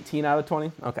 18 out of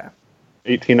 20? Okay.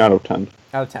 18 out of 10.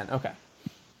 Out of 10, okay.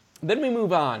 Then we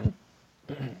move on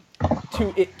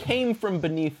to It Came From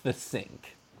Beneath the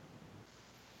Sink.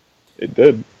 It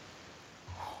did.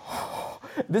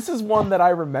 This is one that I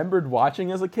remembered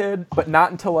watching as a kid, but not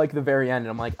until like the very end.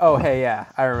 And I'm like, oh, hey, yeah,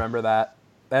 I remember that.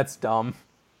 That's dumb.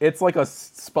 It's like a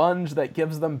sponge that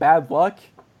gives them bad luck.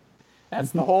 That's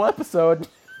the whole episode.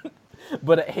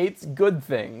 But it hates good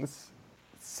things.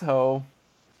 So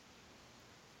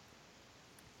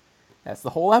that's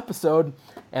the whole episode.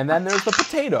 And then there's the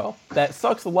potato that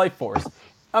sucks the life force.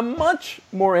 A much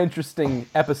more interesting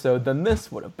episode than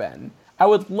this would have been. I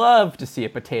would love to see a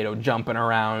potato jumping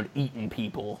around, eating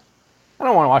people. I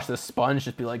don't want to watch this sponge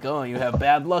just be like, oh, you have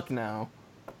bad luck now.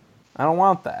 I don't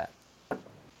want that.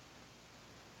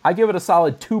 I give it a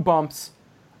solid 2 bumps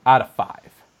out of 5.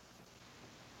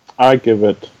 I give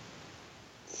it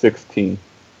 16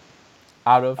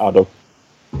 Out of? out of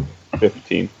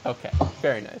 15. Okay,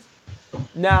 very nice.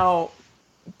 Now,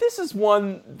 this is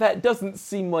one that doesn't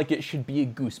seem like it should be a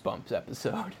Goosebumps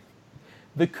episode.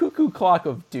 The Cuckoo Clock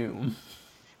of Doom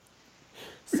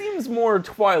seems more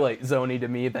Twilight Zone-y to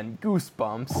me than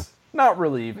Goosebumps. Not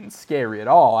really even scary at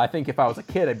all. I think if I was a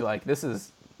kid, I'd be like, this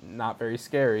is not very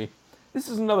scary. This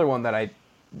is another one that I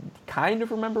kind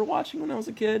of remember watching when I was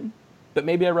a kid, but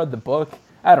maybe I read the book.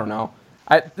 I don't know.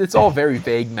 It's all very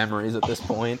vague memories at this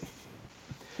point.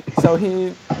 So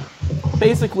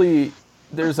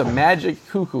there's a magic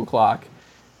cuckoo clock.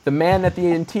 The man at the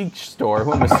antique store,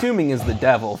 who I'm assuming is the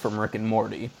devil from Rick and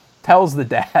Morty, tells the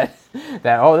dad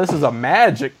that, oh, this is a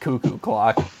magic cuckoo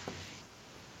clock.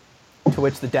 To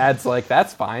which the dad's like,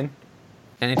 that's fine.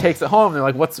 And he takes it home, and they're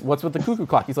like, what's with the cuckoo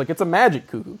clock? He's like, it's a magic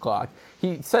cuckoo clock.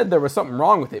 He said there was something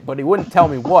wrong with it, but he wouldn't tell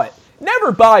me what.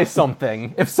 Never buy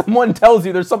something if someone tells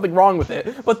you there's something wrong with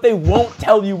it, but they won't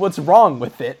tell you what's wrong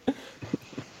with it.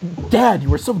 Dad,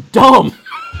 you are so dumb.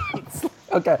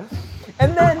 Okay.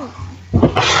 And then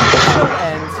the show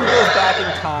ends. He goes back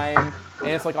in time, and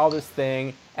it's like all this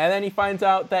thing. And then he finds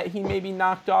out that he maybe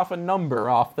knocked off a number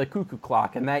off the cuckoo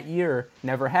clock, and that year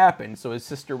never happened, so his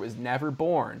sister was never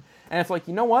born. And it's like,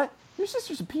 you know what? Your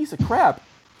sister's a piece of crap.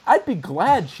 I'd be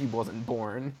glad she wasn't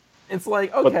born. It's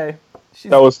like, okay.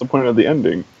 That was the point of the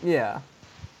ending. Yeah.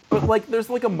 But, like, there's,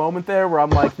 like, a moment there where I'm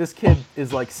like, this kid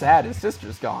is, like, sad his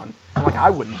sister's gone. I'm like, I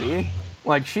wouldn't be.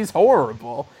 Like, she's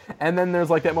horrible. And then there's,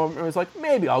 like, that moment where it's like,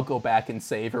 maybe I'll go back and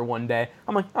save her one day.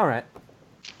 I'm like, all right.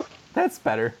 That's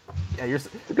better. Yeah,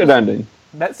 good ending.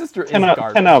 That sister is 10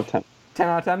 garbage. 10 out of 10. 10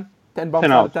 out of 10? 10 bumps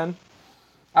out of 10?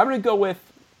 I'm going to go with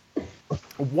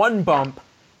 1 bump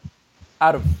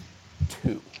out of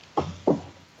 2.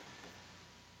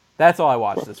 That's all I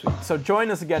watched this week. So join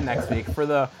us again next week for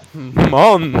the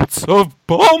Months of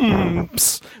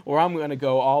Bumps, where I'm going to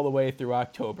go all the way through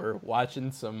October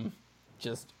watching some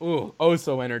just,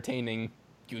 so entertaining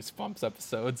Goosebumps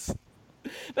episodes.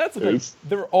 That's the thing.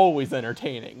 They're always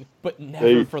entertaining, but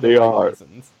never for the right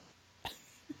reasons.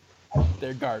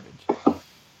 They're garbage.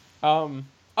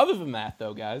 Other than that,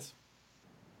 though, guys,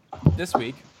 this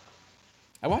week,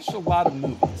 I watched a lot of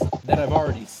movies that I've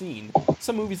already seen.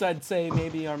 Some movies I'd say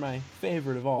maybe are my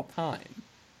favorite of all time.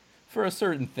 For a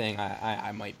certain thing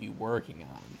I might be working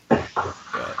on. But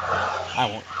I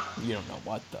won't. You don't know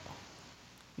what, though.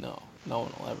 No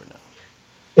one will ever know.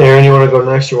 Aaron, you want to go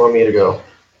next or you want me to go?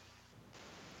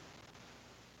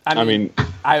 I mean,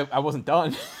 I wasn't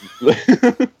done.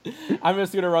 I'm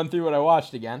just going to run through what I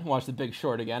watched again. Watch The Big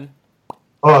Short again.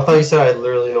 Oh, I thought you said I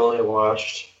literally only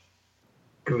watched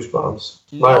Goosebumps.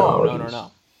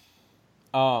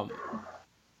 No.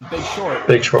 Big Short.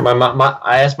 Big Short.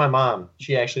 I asked my mom.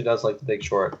 She actually does like The Big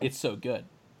Short. It's so good.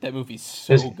 That movie's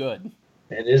so good.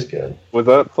 It is good. Was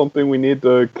that something we need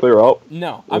to clear up?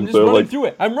 No, I'm just running through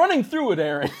it. I'm running through it,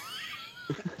 Aaron.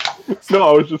 No,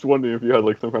 I was just wondering if you had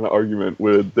like some kind of argument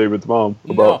with David's mom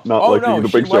about not liking The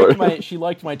Big Short. She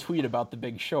liked my tweet about The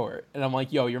Big Short, and I'm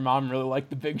like, "Yo, your mom really liked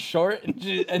The Big Short?"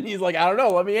 And he's like, "I don't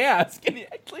know. Let me ask." And he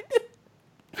actually did.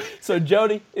 So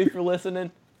Jody, if you're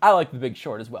listening, I like The Big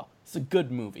Short as well. It's a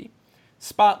good movie.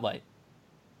 Spotlight,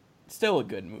 still a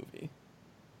good movie.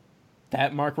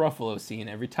 That Mark Ruffalo scene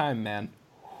every time, man.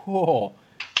 Whoa,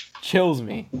 chills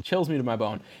me to my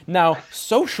bone. Now,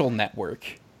 Social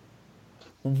Network.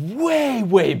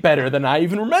 Way better than I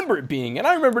even remember it being, and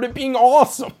I remembered it being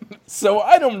awesome. So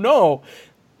I don't know.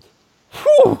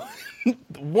 Whew.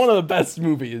 One of the best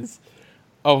movies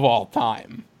of all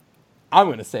time. I'm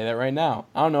going to say that right now.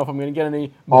 I don't know if I'm going to get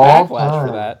any backlash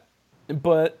for that.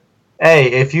 But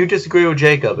hey, if you disagree with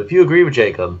Jacob, if you agree with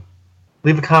Jacob,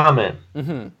 leave a comment.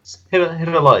 Mm-hmm. Hit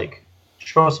a like.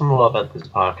 Show us some love at this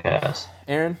podcast.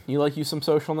 Aaron, you like you some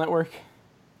Social Network?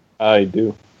 I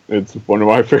do. It's one of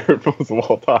my favorite films of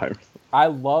all time. I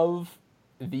love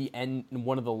the end.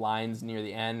 One of the lines near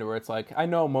the end where it's like, I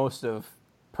know most of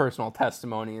personal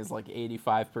testimony is like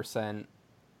 85%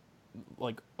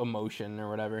 like emotion or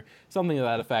whatever, something to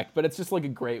that effect. But it's just like a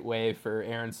great way for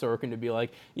Aaron Sorkin to be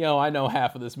like, I know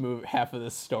half of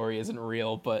this story isn't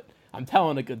real, but I'm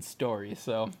telling a good story,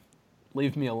 so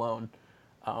leave me alone.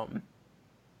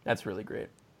 That's really great.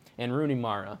 And Rooney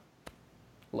Mara,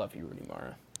 love you, Rooney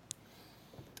Mara.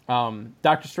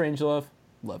 Dr. Strangelove,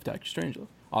 love Dr. Strangelove.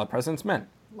 All the President's Men,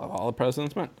 love All the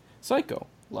President's Men. Psycho,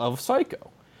 love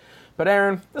Psycho. But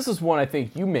Aaron, this is one I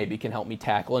think you maybe can help me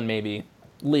tackle and maybe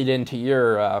lead into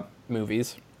your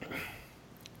movies.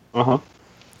 Uh-huh.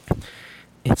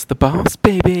 It's The Boss,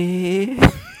 baby.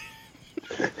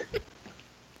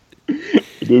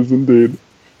 It is indeed.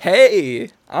 Hey,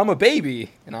 I'm a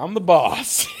baby, and I'm the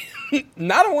boss.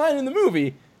 Not a line in the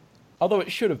movie, although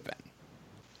it should have been.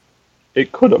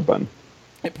 It could have been.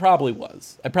 It probably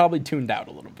was. I probably tuned out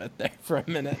a little bit there for a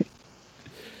minute.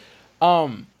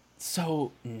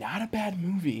 So, not a bad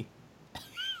movie.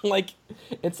 Like,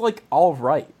 it's like all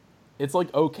right. It's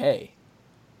like okay.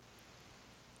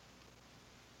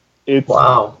 It's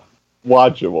Wow.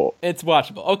 watchable. It's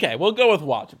watchable. Okay, we'll go with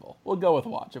watchable.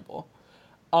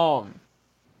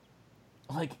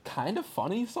 Like kind of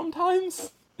funny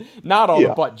sometimes. Not all the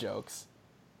Yeah. butt jokes.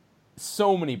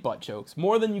 So many butt jokes,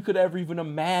 more than you could ever even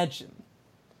imagine.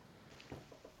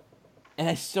 And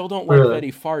I still don't like Really? that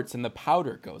he farts and the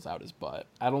powder goes out his butt.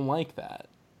 I don't like that.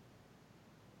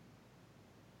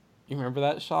 You remember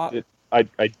that shot? I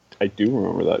do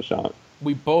remember that shot.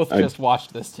 We both just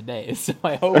watched this today, so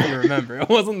I hope you remember. It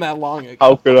wasn't that long ago.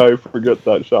 How could I forget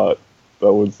that shot?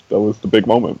 That was the big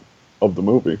moment of the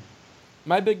movie.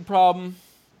 My big problem,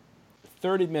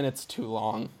 30 minutes too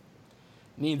long.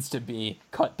 Needs to be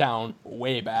cut down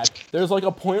way back. There's like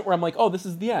a point where I'm like, oh, this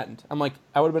is the end. I'm like,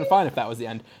 I would have been fine if that was the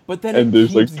end. But then And it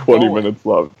there's like keeps 20 going. minutes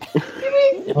left.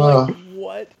 You're like,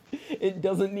 what? It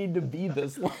doesn't need to be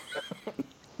this long.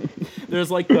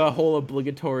 There's like the whole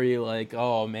obligatory like,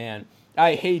 oh man,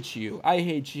 I hate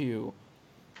you,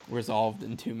 resolved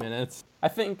in 2 minutes. I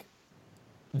think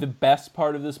the best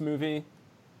part of this movie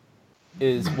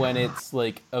is when it's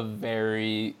like a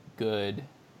very good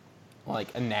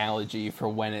like analogy for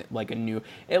when it like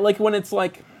when it's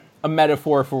like a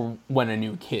metaphor for when a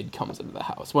new kid comes into the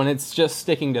house. When it's just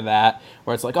sticking to that,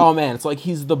 where it's like, oh man, it's like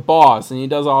he's the boss and he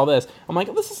does all this. I'm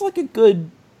like, this is like a good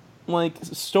like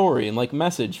story and like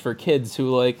message for kids who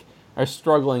like are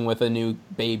struggling with a new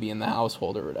baby in the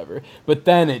household or whatever. But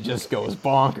then it just goes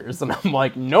bonkers and I'm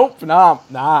like, nope, nah,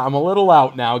 I'm a little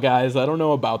out now, guys. I don't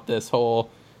know about this whole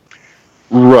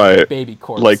Right. baby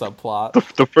corpse Like, subplot.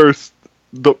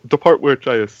 The part which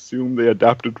I assume they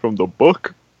adapted from the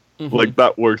book, Mm-hmm. like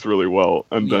that works really well.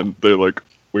 And Yeah. then they're like,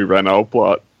 we ran out of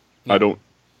plot. Yeah.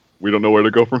 We don't know where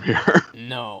to go from here.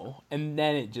 No. And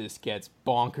then it just gets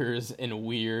bonkers and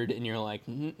weird and you're like,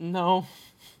 no,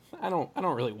 I don't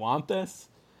really want this.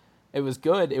 It was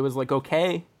good. It was like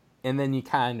okay. And then you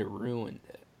kind of ruined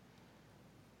it.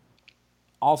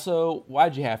 Also,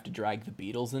 why'd you have to drag the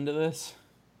Beatles into this?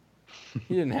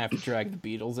 You didn't have to drag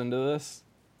the Beatles into this.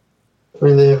 I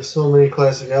mean, they have so many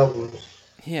classic albums.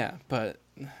 Yeah, but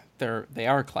they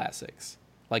are classics.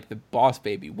 Like the Boss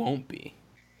Baby won't be.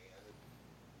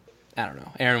 I don't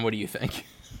know. Aaron, what do you think?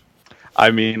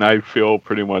 I mean, I feel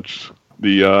pretty much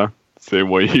the same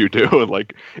way you do.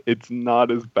 Like, it's not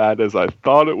as bad as I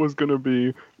thought it was going to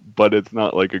be, but it's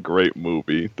not like a great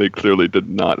movie. They clearly did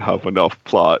not have enough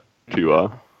plot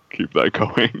to keep that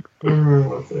going.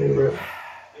 My favorite.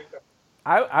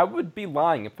 I would be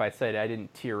lying if I said I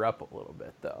didn't tear up a little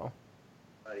bit, though.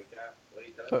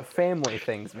 But family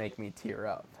things make me tear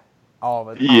up all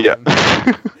the time.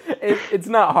 Yeah. It's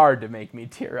not hard to make me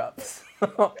tear up.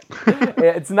 So.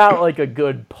 It's not like a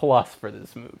good plus for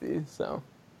this movie. So,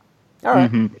 all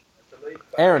right,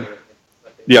 Aaron,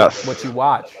 Yes. what you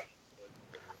watch?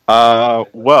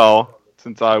 Well,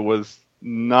 since I was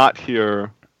not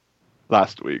here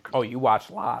last week, Oh, you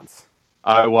watch lots.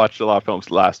 I watched a lot of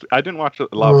films last week. I didn't watch a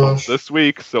lot of films this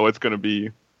week, so it's going to be,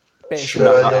 Should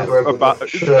I go grab about- them?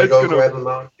 Should I it's go gonna- grab them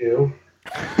out too?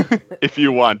 if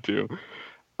you want to.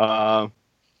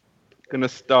 Gonna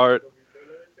start.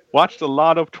 Watched a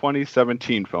lot of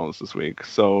 2017 films this week.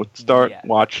 So Yes.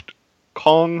 watched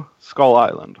Kong Skull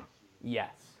Island. Yes.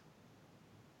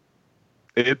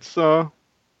 It's all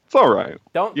right.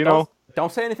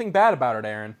 Don't say anything bad about it,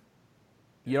 Aaron.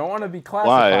 You don't want to be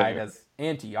classified as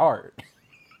anti-art.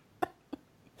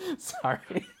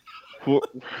 Sorry.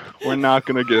 We're not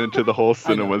gonna get into the whole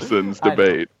cinema sins I know.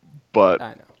 debate, but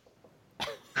I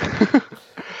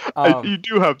know. you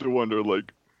do have to wonder,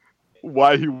 like,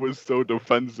 why he was so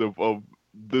defensive of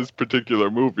this particular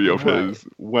movie of Right. his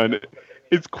when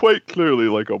it's quite clearly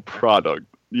like a product,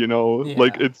 you know? Yeah.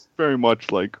 Like, it's very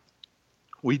much like,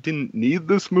 we didn't need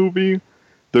this movie.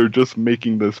 They're just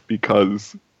making this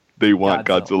because they want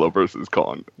Godzilla. Godzilla versus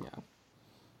Kong.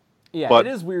 Yeah, But-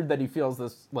 it is weird that he feels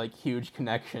this like huge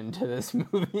connection to this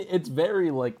movie. It's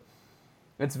very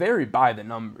by the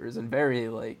numbers and very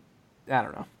like I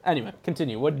don't know. Anyway,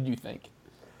 continue. What did you think?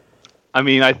 I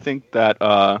mean, I think that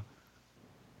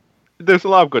there's a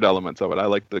lot of good elements of it. I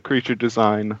like the creature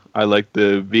design. I like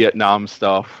the Vietnam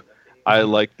stuff. I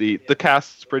like the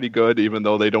cast's pretty good, even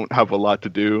though they don't have a lot to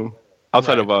do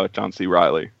outside of John C.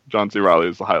 Reilly. John C. Reilly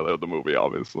is the highlight of the movie,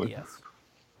 obviously. Yes.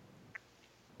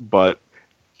 But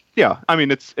yeah, I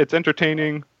mean, it's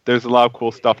entertaining. There's a lot of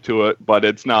cool stuff to it, but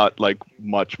it's not like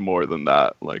much more than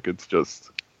that. Like, it's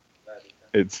just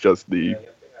the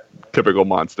typical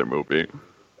monster movie.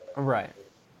 Right.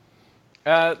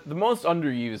 The most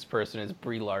underused person is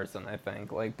Brie Larson, I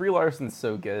think. Like, Brie Larson's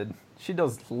so good. She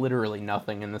does literally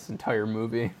nothing in this entire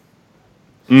movie.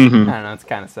 Mm-hmm. I don't know, it's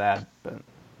kind of sad, but...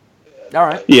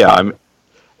 Alright. Yeah, I mean...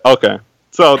 Okay.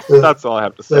 So, that's all I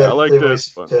have to say. I like this,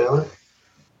 but... Talent?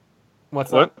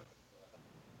 What's What? that?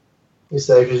 You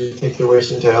say because you think they're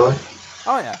wasting talent?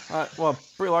 Oh, yeah. Well,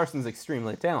 Brie Larson's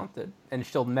extremely talented, and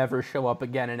she'll never show up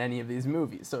again in any of these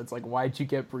movies. So it's like, why'd you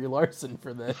get Brie Larson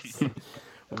for this?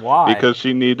 Why? Because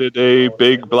she needed a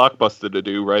big blockbuster to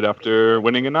do right after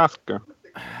winning an Oscar.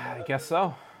 I guess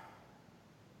so.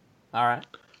 Alright.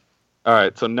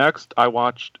 Alright, so next I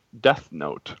watched Death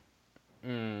Note.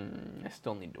 I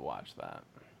still need to watch that.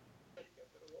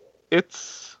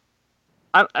 It's...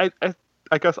 I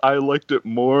guess I liked it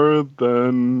more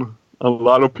than a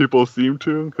lot of people seem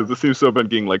to, because it seems to have been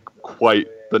getting, like, quite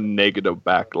the negative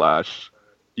backlash,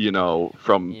 you know,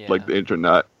 from, like, the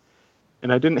internet.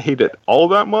 And I didn't hate it all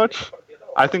that much.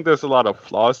 I think there's a lot of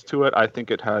flaws to it. I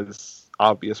think it has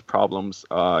obvious problems,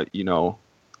 you know,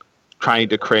 trying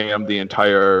to cram the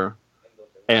entire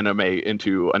anime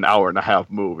into an hour-and-a-half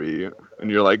movie.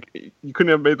 And you're like, you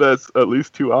couldn't have made that at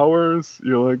least 2 hours?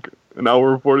 You're like, an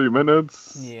hour and 40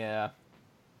 minutes? Yeah.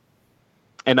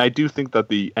 And I do think that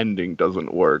the ending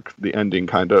doesn't work. The ending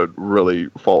kind of really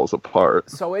falls apart.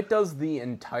 So it does the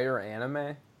entire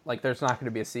anime? Like, there's not going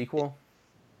to be a sequel?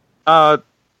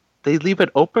 They leave it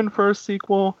open for a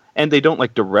sequel, and they don't,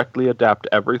 like, directly adapt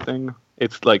everything.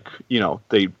 It's like, you know,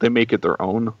 they make it their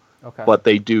own. Okay. But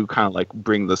they do kind of, like,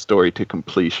 bring the story to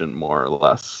completion, more or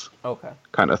less. Okay.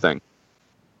 Kind of thing.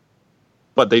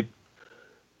 But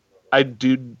I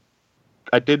did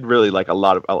really like a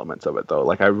lot of elements of it, though.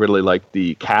 Like, I really liked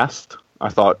the cast. I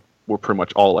thought were pretty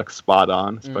much all, like, spot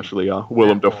on, especially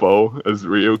Willem Dafoe as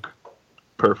Ryuk.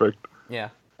 Perfect. Yeah.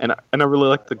 And I really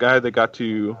liked the guy that got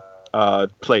to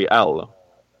play L,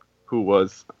 who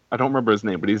was, I don't remember his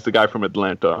name, but he's the guy from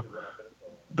Atlanta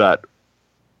that,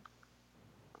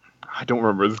 I don't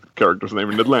remember his character's name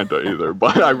in Atlanta either,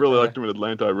 but I really liked him in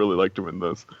Atlanta. I really liked him in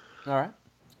this. All right.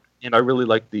 And I really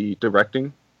liked the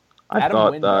directing. I Adam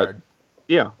thought Wingard. that,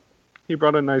 yeah, he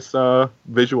brought a nice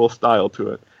visual style to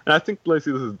it. And I think,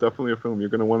 Lacey, this is definitely a film you're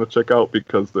going to want to check out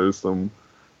because there's some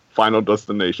Final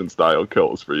Destination style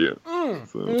kills for you.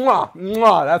 So. Mwah,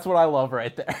 mwah, that's what I love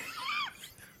right there.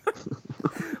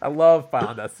 I love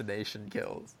Final Destination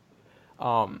kills.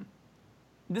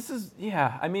 This is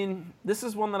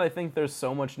one that I think there's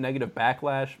so much negative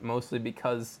backlash, mostly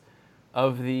because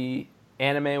of the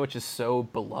anime, which is so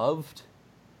beloved.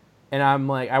 And I'm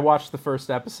like, I watched the first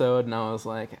episode and I was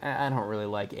like, I don't really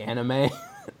like anime.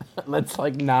 That's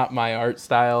like not my art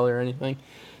style or anything.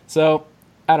 So,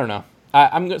 I don't know.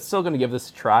 I'm still going to give this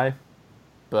a try,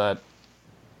 but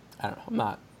I don't know. I'm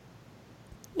not,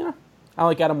 I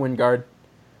like Adam Wingard.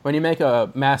 When you make a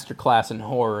masterclass in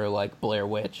horror like Blair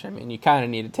Witch, I mean, you kind of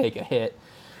need to take a hit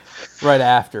right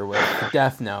after with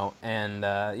Death Note. And,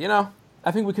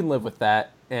 I think we can live with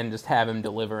that and just have him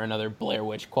deliver another Blair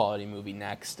Witch quality movie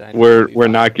next. We're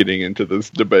not getting into this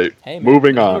debate. Hey, man,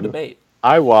 moving on. No debate.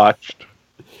 I watched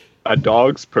A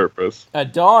Dog's Purpose. A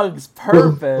Dog's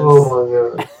Purpose?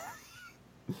 Oh my god.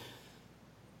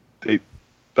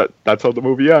 That's how the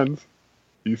movie ends.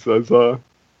 He says,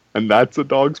 and that's a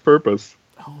dog's purpose.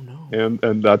 Oh no.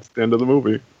 And that's the end of the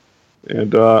movie.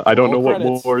 And I don't know what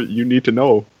more you need to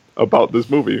know about this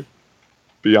movie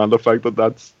beyond the fact that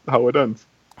that's how it ends.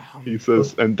 He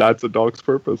says, and that's a dog's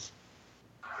purpose.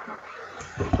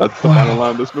 That's the final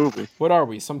line of this movie. What are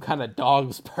we? Some kind of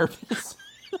dog's purpose?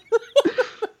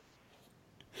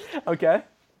 Okay.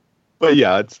 But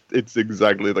yeah, it's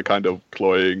exactly the kind of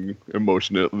cloying,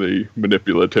 emotionally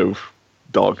manipulative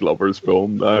dog lovers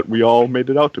film that we all made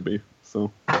it out to be.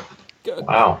 So. Good.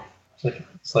 Wow.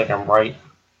 It's like I'm right.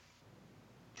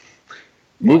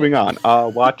 Moving on.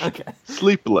 Watch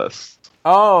Sleepless.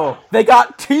 Oh, they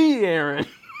got tea, Aaron.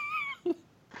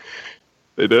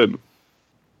 They did.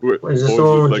 Is this the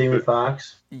one with Jamie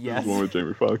Foxx? Yes. This is the one with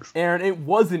Jamie Foxx. Aaron, it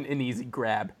wasn't an easy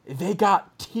grab. They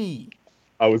got tea.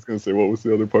 I was going to say, what was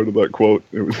the other part of that quote?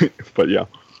 But yeah.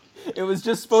 It was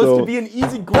just supposed to be an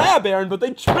easy grab, Aaron, but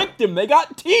they tricked him. They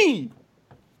got tea.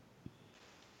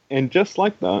 And just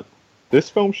like that, this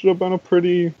film should have been a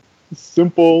pretty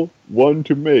simple one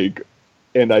to make.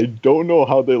 And I don't know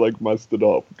how they messed it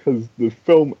up, because the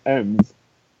film ends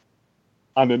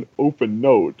on an open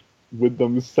note with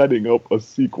them setting up a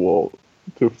sequel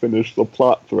to finish the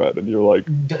plot thread, and you're like,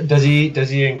 does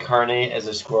he incarnate as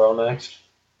a squirrel next?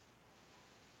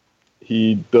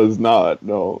 He does not.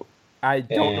 No. I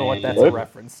don't know what that's a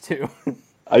reference to.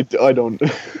 I don't.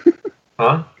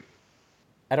 Huh?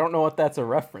 I don't know what that's a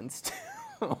reference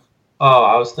to. Oh,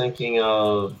 I was thinking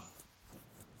of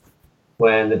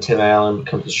when the Tim Allen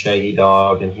becomes a Shaggy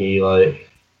Dog and he like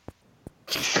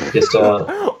gets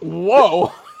to.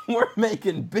 Whoa, we're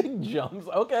making big jumps.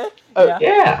 Okay.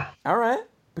 Yeah. All right.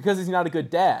 Because he's not a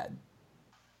good dad.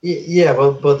 Yeah,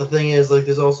 but the thing is, like,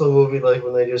 there's also a movie like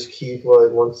when they just keep like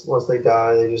once they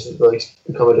die, they just like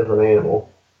become a different animal.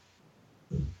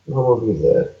 What movie is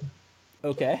that?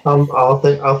 Okay. I'll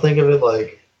think of it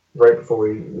like right before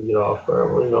we get off.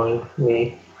 Knowing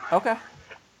me. Okay.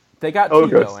 They got two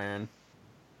though, Aaron.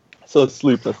 So it's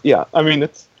Sleepless. Yeah, I mean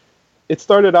it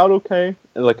started out okay,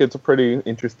 and like it's a pretty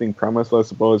interesting premise, I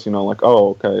suppose. You know, like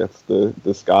okay, it's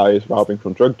this guy is robbing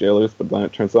from drug dealers, but then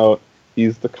it turns out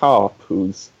he's the cop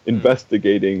who's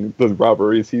investigating the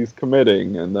robberies he's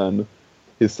committing, and then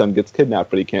his son gets kidnapped,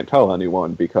 but he can't tell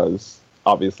anyone because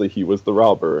obviously he was the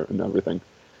robber and everything.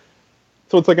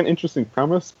 So it's like an interesting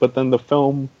premise, but then the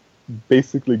film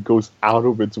basically goes out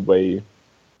of its way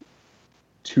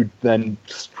to then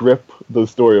strip the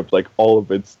story of like all of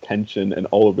its tension and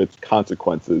all of its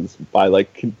consequences by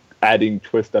like adding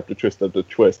twist after twist after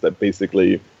twist that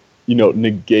basically,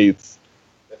 negates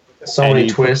so many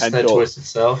twists that twist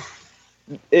itself.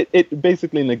 It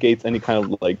basically negates any kind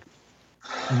of like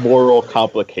moral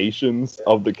complications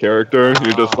of the character.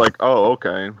 You're just like, oh,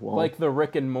 okay. Well. Like the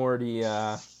Rick and Morty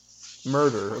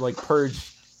murder, like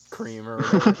purge cream or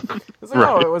whatever. It's like,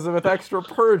 right. It was with extra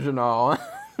purge and all.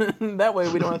 That way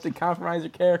we don't have to compromise your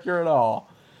character at all.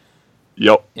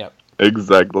 Yep.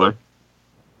 Exactly.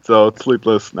 So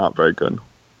Sleepless, not very good.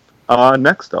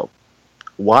 Next up,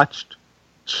 watched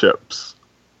Chips.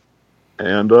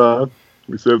 And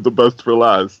we saved the best for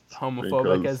last.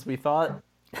 Homophobic as we thought?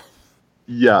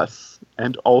 Yes.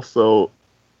 And also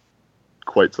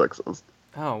quite sexist.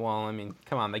 Oh, well, I mean,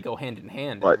 come on, they go hand in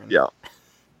hand. But, yeah.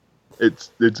 It's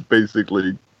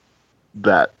basically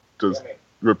that, just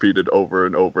repeated over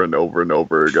and over and over and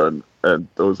over again. And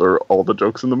those are all the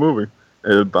jokes in the movie.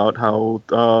 About how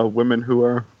women who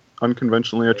are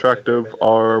unconventionally attractive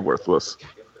are worthless.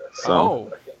 So.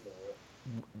 Oh.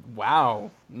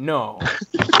 Wow. No.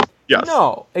 Yes.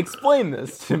 No. Explain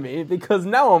this to me, because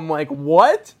now I'm like,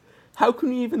 what? How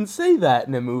can you even say that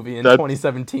in a movie in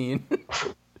 2017?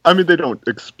 I mean, they don't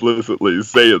explicitly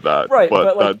say that. Right,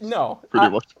 but like, that's no. pretty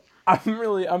much.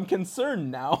 I'm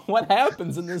concerned now. What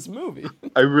happens in this movie?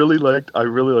 I really liked,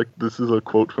 this is a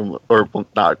quote from, or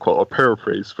not a quote, a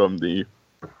paraphrase from the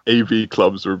AV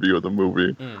Club's review of the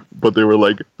movie. But they were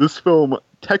like, this film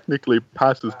technically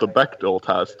passes the Bechdel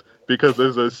test because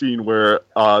there's a scene where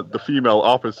the female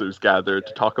officers gather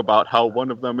to talk about how one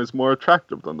of them is more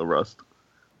attractive than the rest.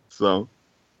 So,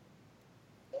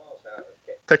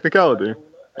 technicality.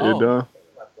 Oh,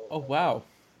 wow.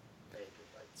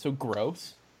 So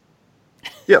gross.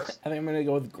 Yes. I think I'm going to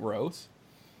go with gross.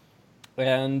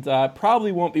 And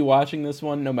probably won't be watching this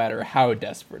one no matter how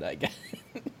desperate I get.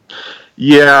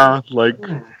 Yeah, like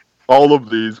all of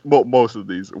these, well, most of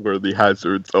these were the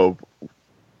hazards of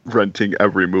renting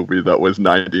every movie that was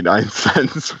 99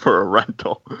 cents for a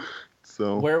rental.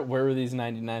 So where were these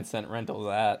 99-cent rentals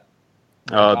at?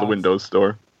 The Windows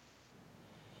Store.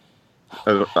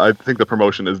 I think the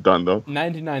promotion is done, though.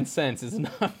 99 cents is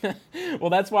not... Well,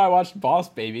 that's why I watched Boss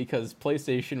Baby, because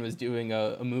PlayStation was doing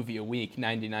a movie a week,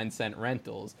 99-cent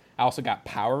rentals. I also got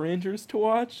Power Rangers to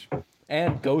watch,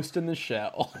 and Ghost in the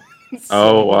Shell.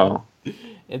 So, wow.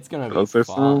 It's going to be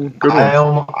fun. I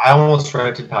almost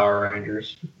rented Power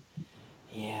Rangers.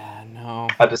 Yeah, no.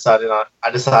 I decided on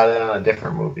a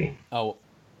different movie. Oh,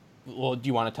 well, do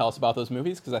you want to tell us about those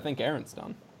movies? Because I think Aaron's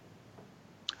done.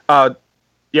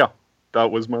 Yeah. That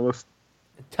was my list.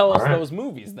 Tell us those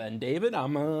movies then, David.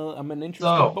 I'm an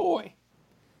interested boy.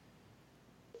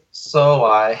 So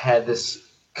I had this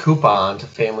coupon to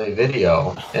Family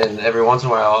Video, and every once in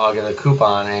a while I'll get a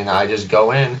coupon, and I just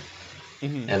go in,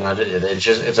 and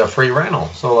it's a free rental.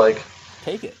 So like,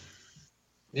 take it.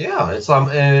 Yeah, it's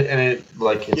and it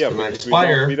like it's gonna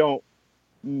expire.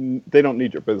 They don't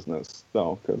need your business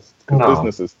though, because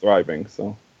business is thriving.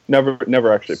 So.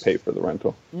 Never actually pay for the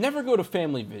rental. Never go to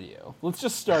Family Video. Let's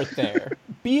just start there.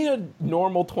 Be a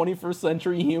normal 21st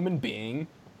century human being.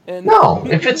 And no,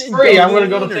 if it's free, I'm going to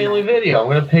go to Family Video. I'm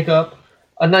going to pick up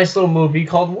a nice little movie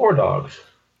called War Dogs.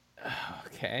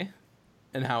 Okay.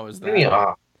 And how is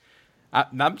that?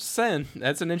 I'm just saying,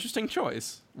 that's an interesting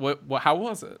choice. How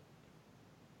was it?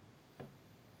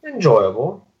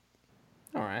 Enjoyable.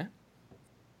 All right.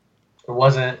 It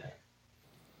wasn't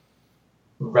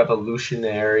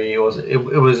revolutionary. It was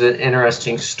an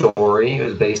interesting story. It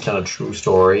was based on a true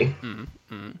story.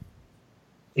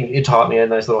 It taught me a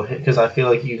nice little hit, because I feel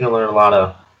like you can learn a lot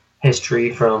of history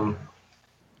from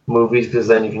movies because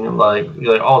then you can like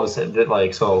you're like all this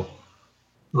like so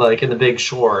like in The Big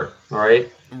Short,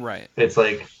 right? Right. It's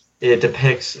like it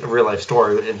depicts a real life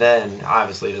story, and then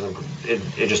obviously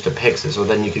it just depicts it. So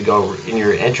then you could go and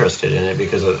you're interested in it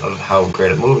because of how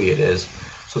great a movie it is.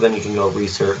 So then you can go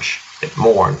research it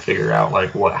more and figure out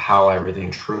like how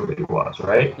everything truly was,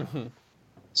 right? Mm-hmm.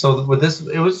 So with this,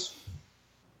 it was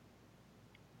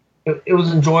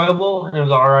enjoyable and it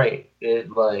was all right. It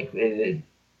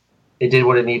did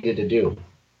what it needed to do.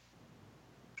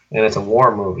 And it's a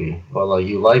war movie, but like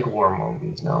you like war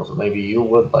movies now, so maybe you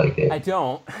would like it. I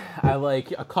don't. I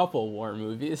like a couple war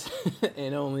movies,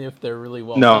 and only if they're really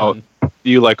well No, done.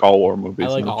 you like all war movies. I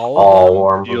like no? all of them.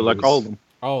 war movies. You like all of them.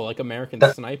 Oh, like American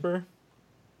Sniper?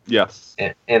 Yes.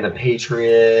 And The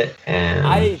Patriot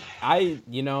and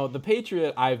you know, The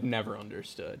Patriot I've never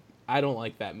understood. I don't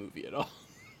like that movie at all.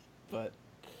 But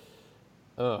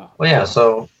well, yeah,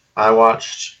 so I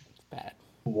watched bad.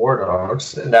 War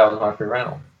Dogs, and that was my free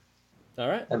rental. All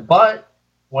right. But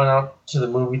went out to the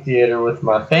movie theater with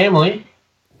my family,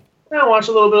 and I watched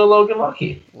a little bit of Logan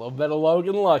Lucky. A little bit of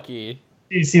Logan Lucky.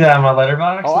 Did you see that on my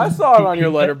letterbox? Oh, I saw it on your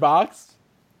letterbox.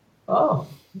 Oh.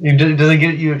 Does it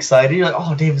get you excited? You're like,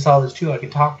 oh, David saw this too. I can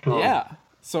talk to him. Yeah.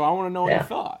 So I want to know what you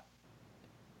thought.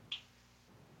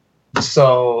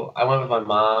 So I went with my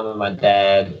mom and my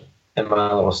dad and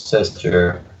my little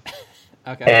sister.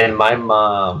 Okay. And my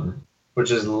mom,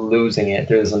 which is losing it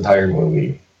through this entire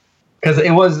movie, because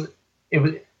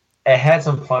it had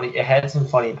some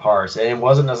funny parts, and it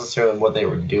wasn't necessarily what they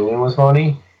were doing was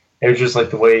funny. It was just like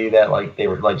the way that like they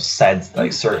were like said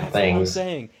like certain things. What I'm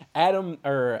saying.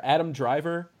 Adam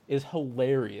Driver is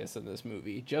hilarious in this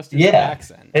movie. Just his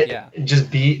accent.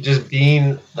 Just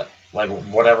being like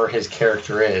whatever his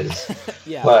character is.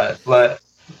 Yeah. But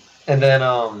and then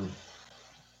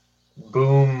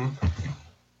Boom,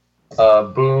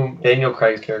 Daniel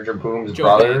Craig's character, Boom's Joe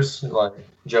brothers, Bang. Like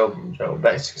Joe,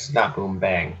 not Boom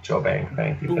Bang, Joe Bang.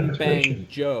 Thank you. Boom Bang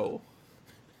Joe.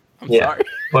 I'm yeah. sorry.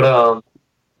 But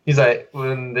he's like,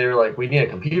 when they were like, we need a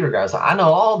computer guy. So I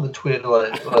know all the Twitter,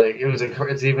 like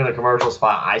it's even a commercial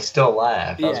spot. I still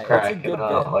laugh. I was cracking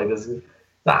up. Like this,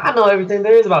 I know everything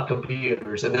there is about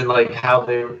computers, and then like how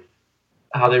they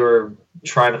were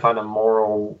trying to find a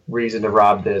moral reason to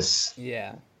rob this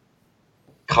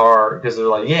car because they're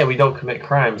like, yeah, we don't commit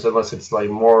crimes unless it's like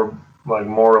more like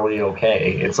morally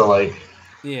okay. It's a like,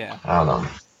 I don't know.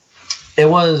 It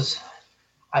was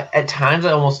at times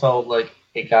I almost felt like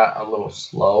it got a little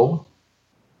slow.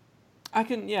 I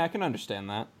can understand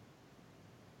that.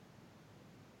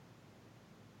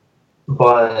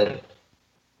 But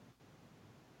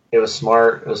it was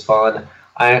smart. It was fun.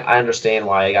 I understand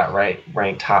why it got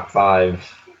ranked top 5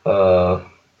 for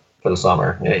the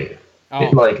summer.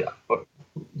 Like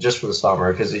just for the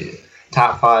summer, because the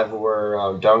top 5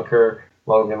 were Dunkirk,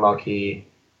 Logan Lucky,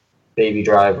 Baby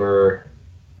Driver.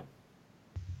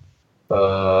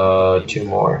 2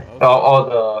 more.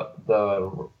 All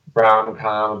the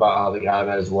rom-com about how the guy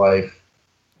met his wife.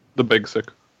 The Big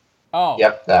Sick. Oh.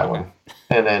 Yep, that one.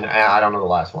 And then I don't know the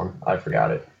last one. I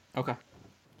forgot it. Okay.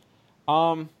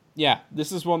 Yeah,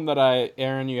 this is one that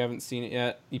Aaron, you haven't seen it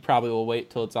yet. You probably will wait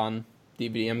till it's on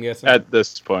DVD, I'm guessing. At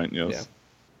this point, yes.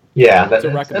 Yeah,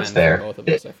 that's fair. Both of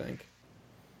us, I think.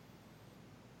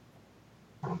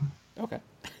 Okay.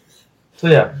 So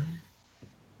yeah.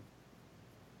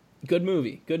 Good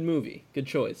movie. Good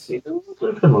choice.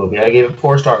 Good movie. I gave it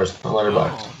 4 stars on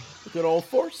Letterboxd. Oh, good old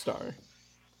 4-star.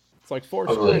 It's like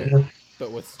 4 stars,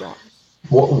 but with stars.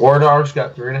 War Dogs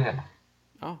got 3.5.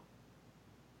 Oh.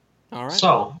 All right.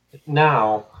 So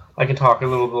now I can talk a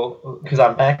little bit because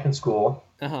I'm back in school.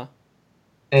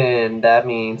 And that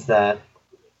means that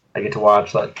I get to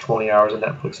watch like 20 hours of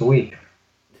Netflix a week.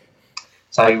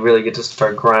 So I really get to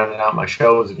start grinding out my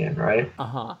shows again, right?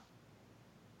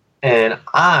 And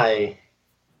I'm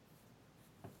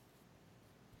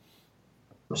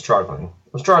struggling.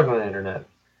 I'm struggling with the internet.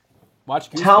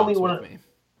 Watch Goosebumps Tell me what. with me.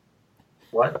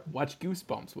 What? Watch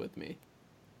Goosebumps with me.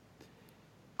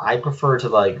 I prefer to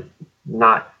like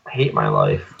not hate my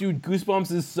life. Dude,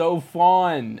 Goosebumps is so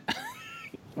fun.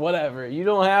 Whatever. You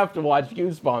don't have to watch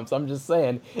Goosebumps. I'm just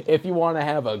saying, if you want to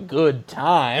have a good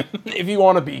time, if you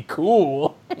want to be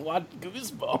cool, watch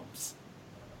Goosebumps.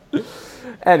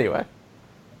 Anyway.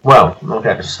 Well,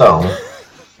 okay, so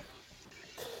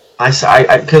as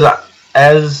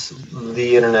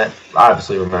the internet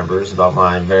obviously remembers about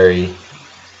my very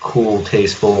cool,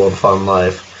 tasteful, and fun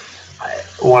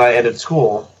life, when I ended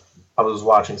school, I was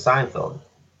watching Seinfeld.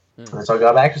 And so I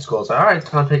got back to school. So all right, it's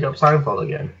time to pick up Seinfeld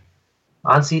again.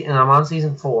 And I'm on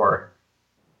season 4.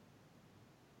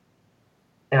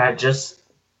 And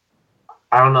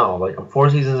I don't know. Like, I'm 4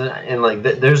 seasons in, and like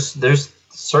there's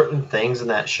certain things in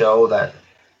that show that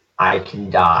I can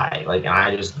die. Like, and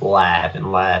I just laugh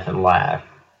and laugh and laugh.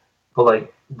 But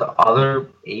like the other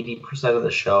 80% of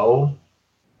the show,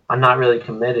 I'm not really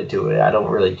committed to it. I don't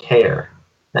really care,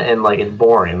 and like it's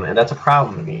boring, and that's a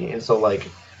problem to me. And so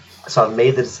I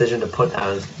made the decision to put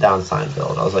down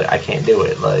Seinfeld. I was like, I can't do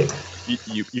it. Like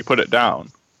you put it down,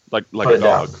 like put a it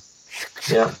down. dog.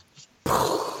 Yeah.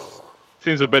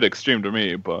 Seems a bit extreme to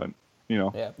me, but you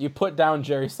know. Yeah, you put down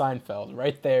Jerry Seinfeld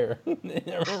right there,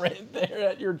 right there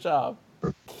at your job.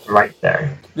 Right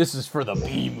there. This is for the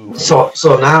B movie. So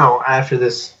now after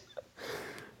this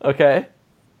Okay.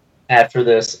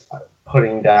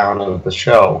 Putting down of the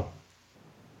show,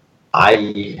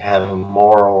 I have a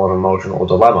moral and emotional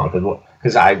dilemma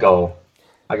because I go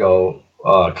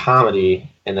comedy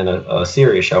and then a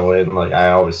serious show, and like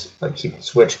I always like keep the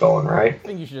switch going, right? I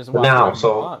think you should just But watch now, whatever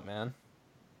so- you want, man.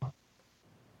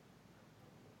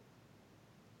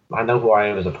 I know who I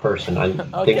am as a person.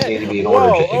 Things Okay. need to be in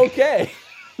order, Jake. Whoa, okay.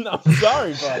 No, I'm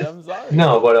sorry, bud. I'm sorry.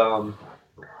 No, but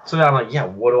so now I'm like, yeah,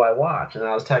 what do I watch? And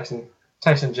I was texting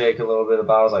Jake a little bit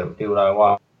about. I was like, dude, what I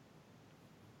watch.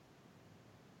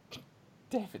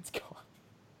 David's gone.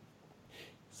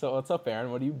 So what's up,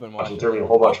 Aaron? What have you been watching? Threw me a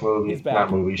whole bunch of Oh, movies, he's back.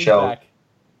 not movies, He's show. back.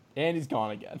 And he's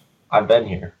gone again. I've been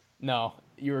here. No,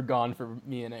 you were gone for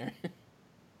me and Aaron.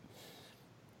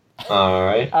 All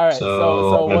right. All right. So, So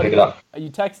I'm gonna what pick it up. You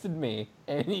texted me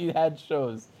and you had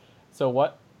shows. So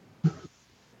what?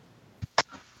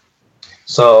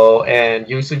 So, and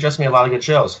you suggested me a lot of good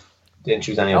shows. Didn't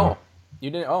choose any of Oh, them. you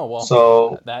didn't. Oh well.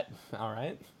 So, that. All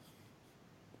right.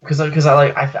 because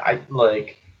I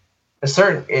like a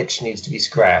certain itch needs to be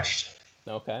scratched,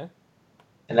 Okay.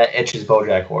 and that itch is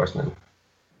BoJack Horseman.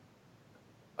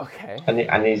 Okay.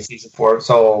 I need season 4.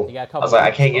 So You got a I couple was like, I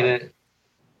weeks can't get left. it.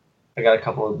 I got a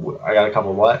couple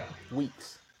of what?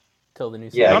 Weeks till the new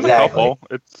season. Yeah, Not exactly. a couple.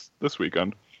 It's this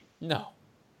weekend. No.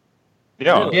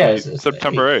 Yeah, Really? Yeah, it's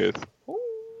September 8th.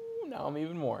 Ooh, now I'm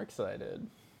even more excited.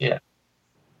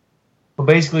 But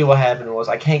basically, what happened was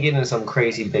I can't get into some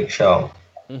crazy big show,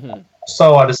 Mm-hmm.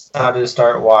 so I decided to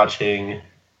start watching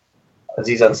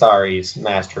Aziz Ansari's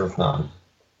Master of None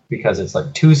because it's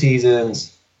like 2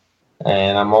 seasons,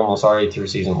 and I'm almost already through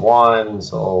season 1.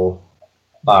 So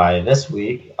by this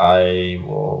week, I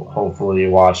will hopefully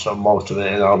watch most of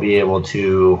it, and I'll be able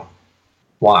to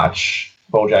watch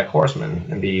BoJack Horseman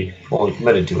and be fully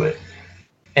committed to it.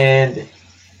 And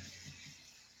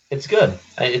it's good.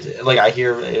 It's like I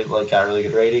hear it like got really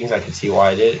good ratings. I can see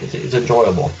why it did. It's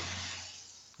enjoyable.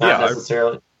 Not Yeah,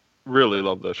 necessarily Really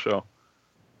love this show.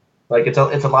 like it's a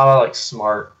lot of like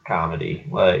smart comedy,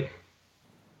 like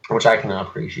which I can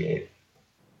appreciate.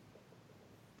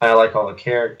 I like all the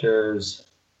characters.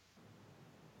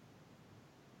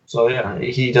 So yeah,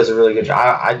 he does a really good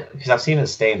job. Because I've seen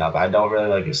his stand up. I don't really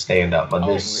like his stand up, but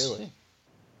Oh, this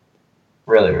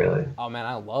really? really. Oh man,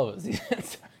 I love Aziz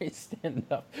Ansari stand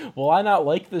up. Will I not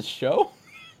like this show?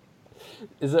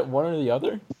 Is it one or the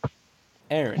other?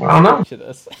 Aaron, I don't know. to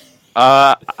this.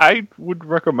 I would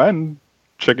recommend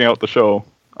checking out the show.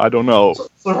 I don't know.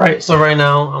 So right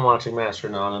now I'm watching Master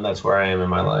of None, and that's where I am in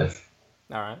my life.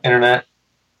 All right. Internet.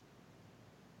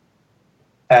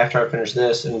 After I finish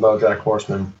this and BoJack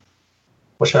Horseman,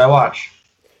 what should I watch?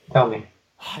 Tell me.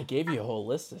 I gave you a whole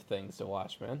list of things to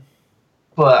watch, man.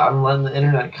 But I'm letting the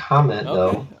internet comment Okay.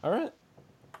 though. All right.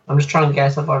 I'm just trying to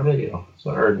gas up our video.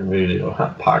 So I heard the video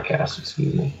podcast.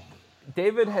 Excuse me.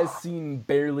 David has seen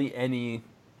barely any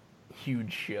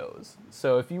huge shows.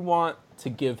 So if you want to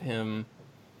give him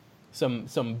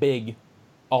some big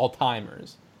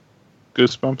all-timers,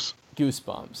 Goosebumps.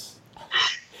 Goosebumps.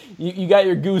 You got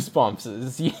your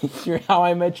Goosebumps. Your How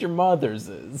I Met Your Mother's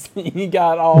is. You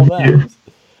got all those.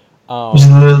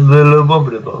 The little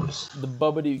bumpity bumps. The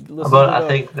bubbity. But I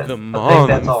think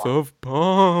that's all. of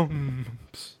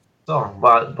Bumps. So,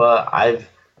 but I've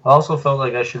also felt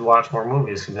like I should watch more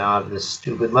movies because now I have this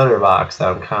stupid letterbox that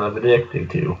I'm kind of addicted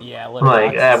to. Yeah, I'm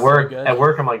like at so work. good. At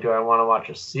work, I'm like, do I want to watch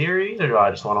a series or do I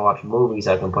just want to watch movies?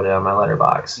 I can put it on my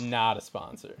letterbox. Not a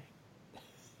sponsor.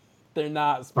 They're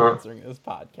not sponsoring this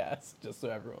podcast, just so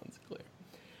everyone's clear.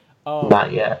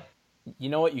 Not yet. You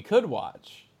know what you could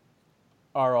watch?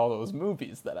 Are all those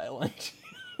movies that I lent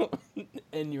you.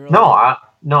 And you were like,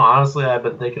 No, honestly, I've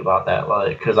been thinking about that,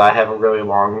 like, because I have a really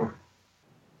long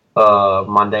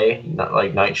Monday,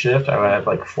 night shift. I have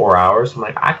like 4 hours. I'm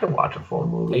like, I could watch a full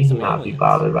movie Take some and not be Aliens.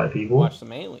 bothered by people. watch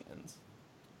some Aliens.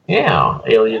 Yeah,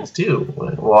 Aliens too.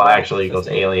 Well, actually, it goes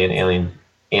Aliens.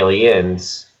 Alien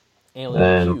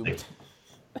Then- Cubed.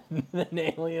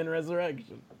 Then Alien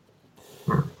Resurrection.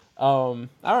 All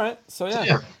right. So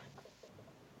yeah.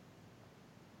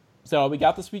 So we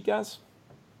got this week, guys?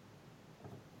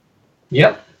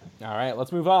 Yep. All right,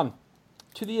 let's move on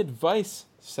to the advice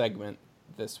segment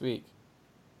this week.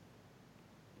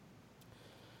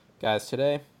 Guys,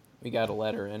 today we got a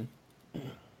letter in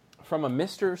from a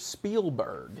Mr.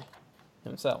 Spielberg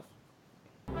himself.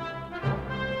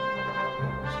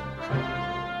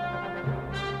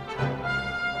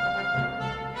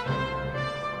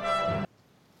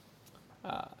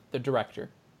 The director,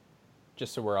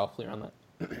 just so we're all clear on that.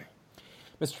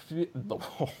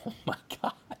 Oh my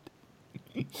God.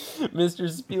 Mr.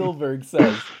 Spielberg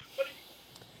says,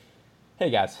 "Hey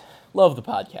guys, love the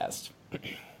podcast.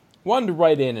 Wanted to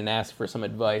write in and ask for some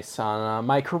advice on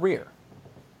my career.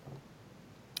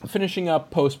 I'm finishing up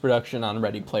post-production on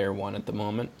Ready Player One at the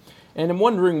moment, and I'm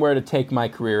wondering where to take my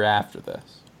career after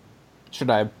this. Should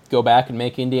I go back and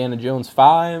make Indiana Jones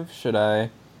 5? Should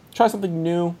I try something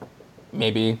new?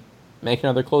 Maybe make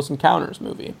another Close Encounters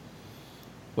movie.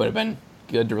 Would have been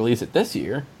good to release it this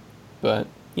year, but,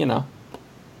 you know."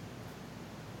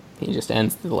 He just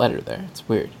ends the letter there. It's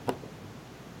weird.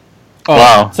 Oh,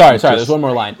 Wow. Sorry. There's one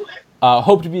more line.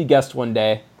 Hope to be a guest one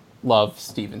day. Love,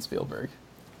 Steven Spielberg.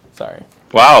 Sorry.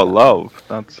 Wow, love.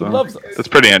 He loves us. That's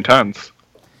pretty intense.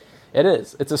 It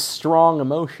is. It's a strong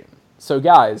emotion. So,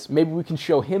 guys, maybe we can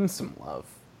show him some love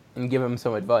and give him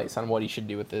some advice on what he should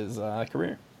do with his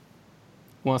career.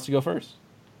 Who wants to go first?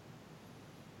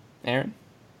 Aaron,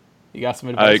 you got some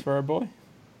advice for our boy?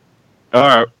 All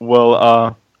right.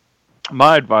 Well,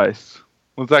 my advice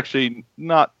was actually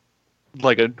not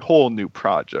like a whole new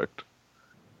project,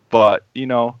 but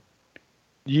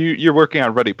you're working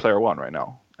on Ready Player One right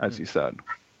now, as you said.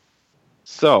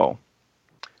 So,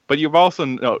 but you've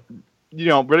also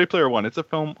Ready Player One. It's a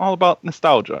film all about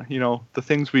nostalgia. The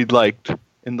things we liked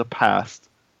in the past,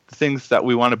 the things that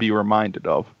we want to be reminded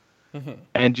of. Mm-hmm.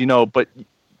 And but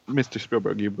Mr.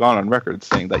 Spielberg, you've gone on record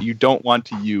saying that you don't want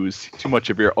to use too much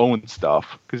of your own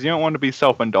stuff because you don't want to be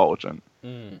self-indulgent.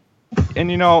 Mm.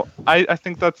 And I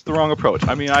think that's the wrong approach.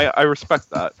 I mean, I respect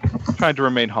that. Trying to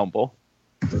remain humble.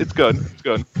 It's good.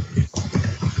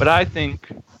 But I think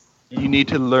you need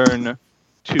to learn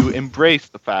to embrace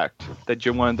the fact that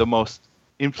you're one of the most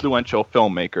influential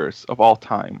filmmakers of all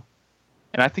time.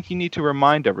 And I think you need to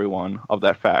remind everyone of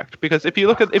that fact, because if you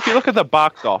look at the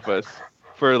box office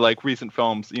for like recent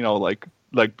films, like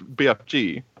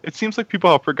BFG, it seems like people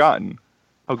have forgotten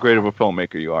how great of a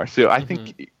filmmaker you are. So I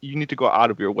think you need to go out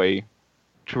of your way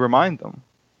to remind them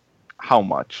how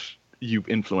much you've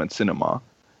influenced cinema.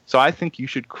 So I think you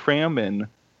should cram in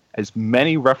as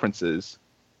many references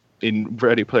in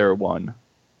Ready Player One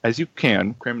as you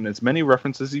can, cram in as many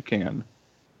references as you can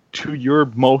to your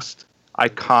most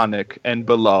iconic and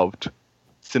beloved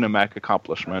cinematic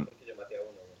accomplishment,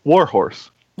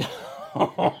 Warhorse.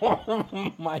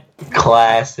 Oh my God.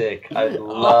 Classic. I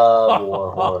love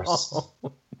Warhorse.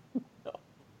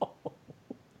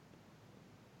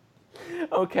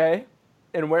 Okay,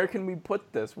 and where can we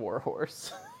put this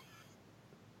Warhorse?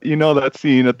 That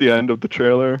scene at the end of the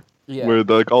trailer, yeah,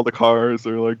 where all the cars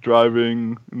are like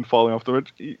driving and falling off the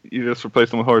ridge. You just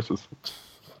replace them with horses.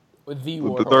 The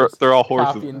Warhorse. They're all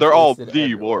horses. They're all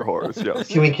the Warhorse. Yes.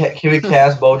 Can we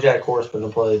cast BoJack Horseman to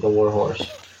play the Warhorse?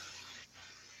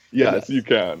 Yes, you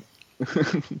can.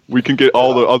 We can get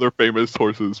all the other famous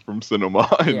horses from cinema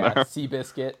in there.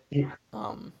 Seabiscuit.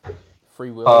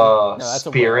 Free Willy. No, that's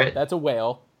Spirit. A whale. That's a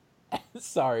whale.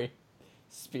 Sorry.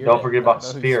 Spirit. Don't forget about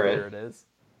Spirit. Spirit is.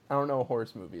 I don't know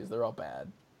horse movies. They're all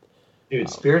bad. Dude,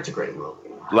 Spirit's a great movie.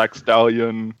 Black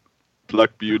Stallion,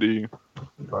 Black Beauty.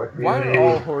 Why are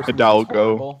all horse Hidalgo.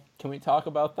 movies horrible? Can we talk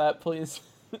about that, please?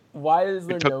 Why is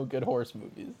there no good horse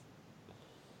movies?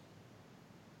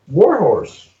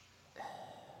 Warhorse,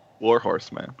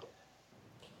 man.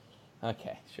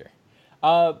 Okay, sure.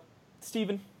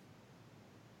 Steven,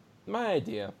 my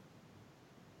idea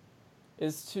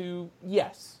is to,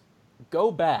 yes,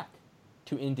 go back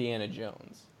to Indiana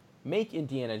Jones. Make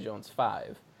Indiana Jones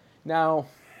 5. Now,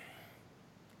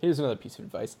 here's another piece of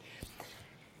advice.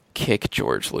 Kick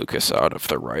George Lucas out of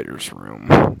the writer's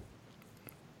room.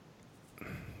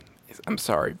 I'm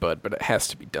sorry, bud, but it has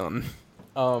to be done.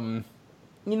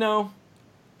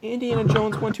 Indiana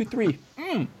Jones 1, 2, 3.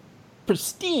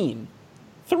 Pristine.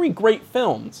 3 great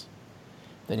films.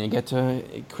 Then you get to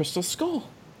Crystal Skull.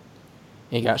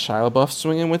 You got Shia LaBeouf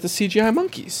swinging with the CGI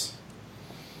monkeys.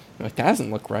 You're like, that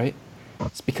doesn't look right.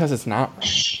 It's because it's not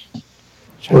right.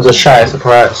 It was a Shia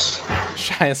surprise.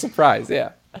 Shia surprise,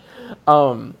 yeah.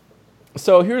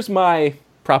 So here's my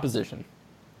proposition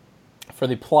for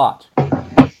the plot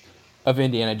of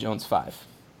Indiana Jones 5.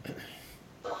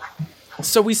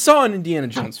 So we saw in Indiana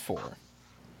Jones 4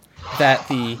 that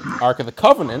the Ark of the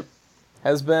Covenant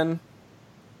has been,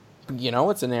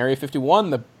 it's in Area 51.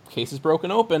 The case is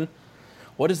broken open.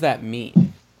 What does that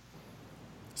mean?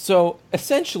 So,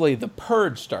 essentially, the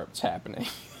purge starts happening,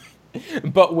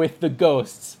 but with the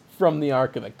ghosts from the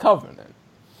Ark of the Covenant.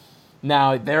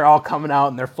 Now, they're all coming out,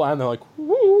 and they're flying, they're like,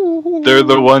 woo! They're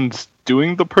the ones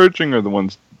doing the purging, or the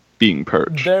ones being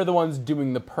purged? They're the ones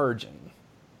doing the purging.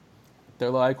 They're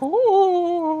like,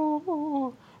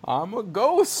 ooh, I'm a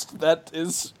ghost. That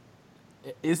is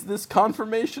this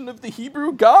confirmation of the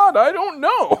Hebrew God? I don't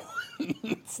know.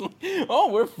 It's like,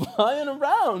 oh, we're flying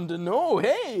around, and oh,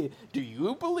 hey, do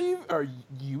you believe? Do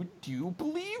you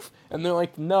believe? And they're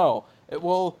like, no.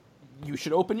 Well, you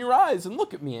should open your eyes and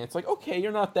look at me. And it's like, okay,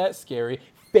 you're not that scary.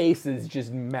 Faces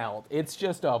just melt. It's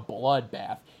just a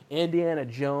bloodbath. Indiana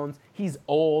Jones, he's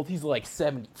old. He's like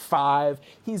 75.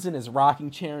 He's in his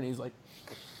rocking chair, and he's like,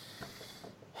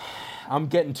 I'm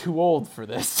getting too old for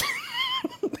this.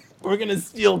 We're going to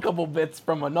steal a couple bits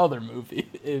from another movie,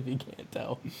 if you can't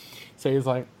tell. So he's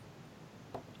like,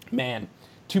 man,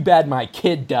 too bad my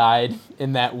kid died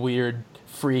in that weird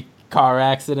freak car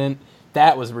accident.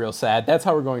 That was real sad. That's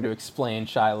how we're going to explain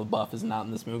Shia LaBeouf is not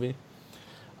in this movie.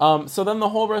 So then the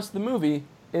whole rest of the movie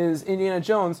is Indiana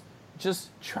Jones just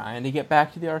trying to get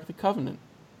back to the Ark of the Covenant.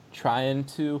 Trying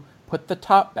to put the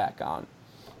top back on.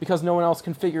 Because no one else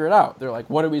can figure it out. They're like,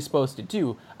 what are we supposed to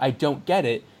do? I don't get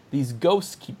it. These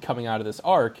ghosts keep coming out of this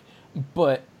ark,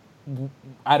 but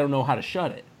I don't know how to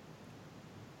shut it.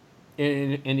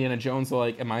 Indiana Jones is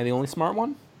like, am I the only smart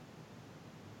one?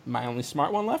 Am I the only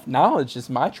smart one left? No, it's just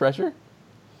my treasure.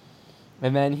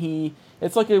 And then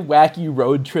it's like a wacky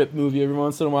road trip movie every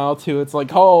once in a while, too. It's like,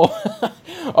 oh,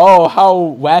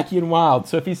 how wacky and wild.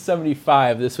 So if he's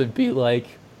 75, this would be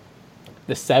like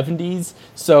the 70s.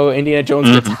 So Indiana Jones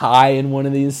gets high in one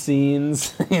of these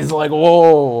scenes. He's like,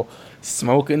 whoa,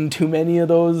 smoking too many of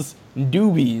those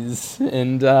doobies.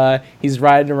 And he's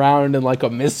riding around in like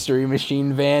a mystery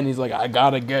machine van. He's like, I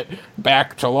gotta get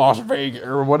back to Las Vegas,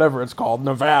 or whatever it's called,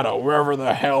 Nevada, wherever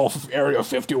the hell Area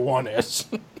 51 is.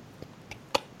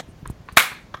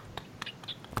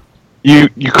 You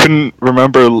couldn't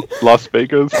remember Las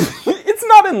Vegas? It's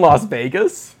not in Las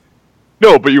Vegas.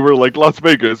 No, but you were like Las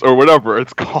Vegas or whatever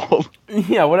it's called.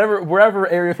 Yeah, wherever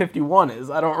Area 51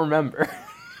 is, I don't remember.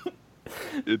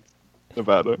 It's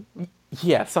Nevada.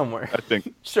 Yeah, somewhere. I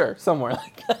think. Sure, somewhere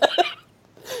like that.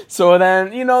 So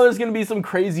then, there's going to be some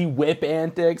crazy whip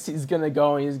antics. He's going to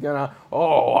go and he's going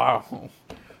to,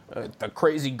 the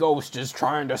crazy ghost is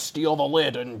trying to steal the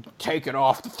lid and take it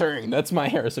off the thing. That's my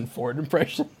Harrison Ford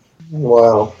impression.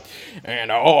 Wow.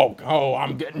 And,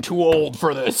 I'm getting too old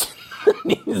for this.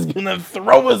 He's going to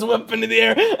throw his whip into the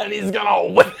air, and he's going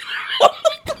to whip the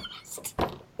ghost.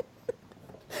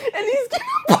 And he's going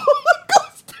to pull the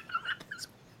ghost out of his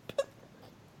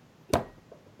whip.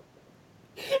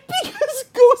 Because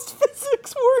ghost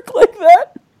physics work like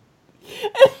that.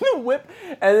 And the whip,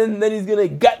 and then he's going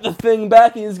to get the thing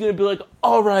back, and he's going to be like,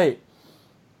 all right,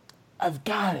 I've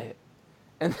got it.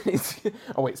 And then he's,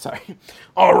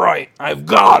 all right, I've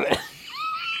got it.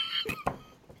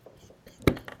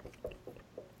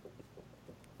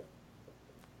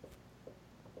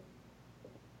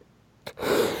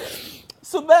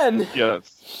 So then,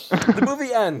 yes. The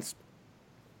movie ends,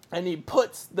 and he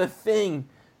puts the thing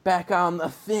back on the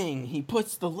thing. He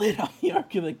puts the lid on the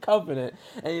Ark of the Covenant,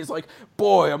 and he's like,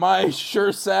 boy, am I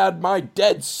sure sad my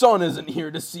dead son isn't here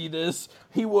to see this.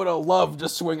 He would have loved to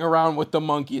swing around with the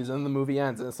monkeys. And the movie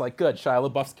ends, and it's like, good,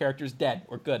 Shia LaBeouf's character's dead.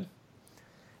 We're good.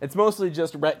 It's mostly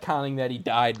just retconning that he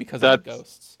died because of the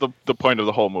ghosts. That's the point of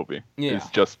the whole movie. Yeah. It's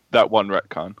just that one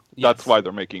retcon. Yes. That's why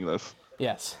they're making this.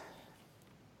 Yes.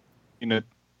 It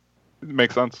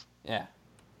makes sense. Yeah.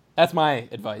 That's my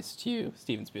advice to you,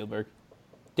 Steven Spielberg.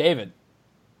 David.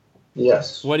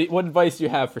 Yes. What advice do you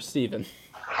have for Steven?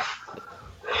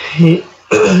 He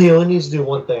only needs to do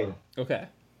one thing. Okay.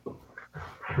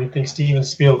 We think Steven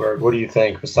Spielberg. What do you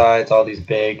think? Besides all these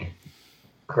big,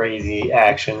 crazy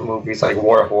action movies like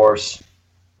War Horse,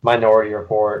 Minority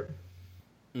Report,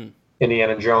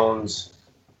 Indiana Jones,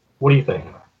 what do you think?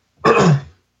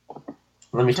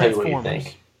 Let me tell you what you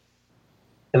think.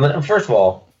 And then, first of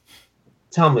all,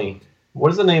 tell me,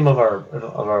 what is the name of our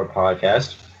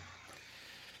podcast?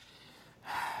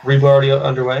 Reboot already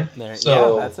underway. Yeah,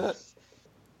 that's it.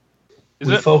 Is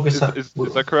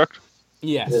that correct?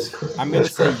 Yes. Correct. I'm going to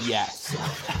say yes.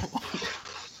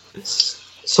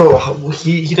 So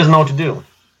he doesn't know what to do.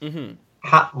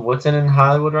 Mm-hmm. What's in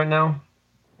Hollywood right now?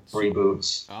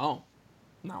 Reboots. Oh,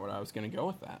 not what I was going to go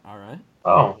with that. All right.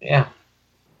 Oh, yeah.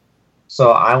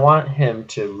 So I want him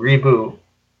to reboot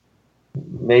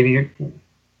maybe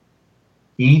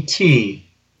E.T.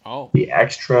 Oh. The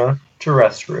Extraterrestrial.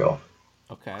 terrestrial.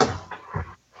 Okay.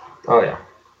 Oh yeah,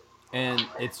 And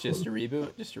it's just a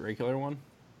reboot, just a regular one.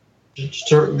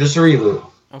 just a reboot.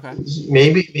 Okay.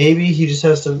 Maybe he just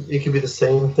has to. It could be the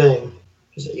same thing,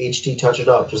 just HD touch it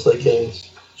up, just like games.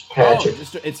 Just patch it.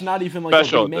 It's not even like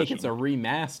Special a remake; edition. it's a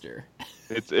remaster.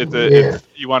 It's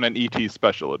you want an ET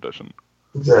special edition.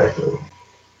 Exactly.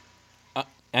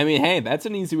 I mean, hey, that's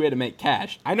an easy way to make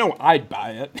cash. I know I'd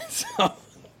buy it. So,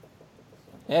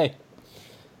 hey.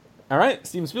 All right,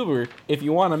 Steven Spielberg, if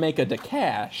you want to make a de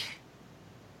cash,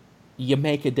 you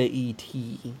make a de ET.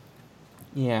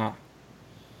 Yeah.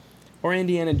 Or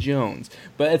Indiana Jones.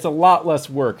 But it's a lot less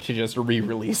work to just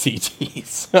re-release ET.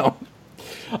 So,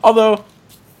 although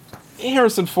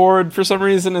Harrison Ford, for some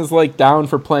reason, is like down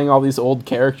for playing all these old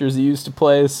characters he used to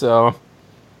play, so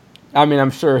I mean,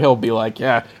 I'm sure he'll be like,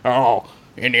 yeah, oh,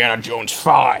 Indiana Jones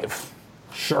 5.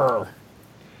 Sure.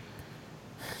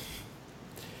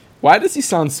 Why does he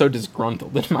sound so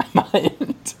disgruntled in my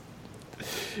mind?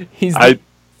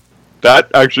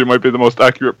 That actually might be the most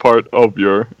accurate part of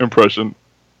your impression,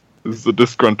 is the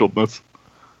disgruntledness.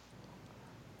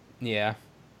 Yeah.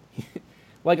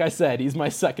 Like I said, he's my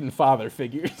second father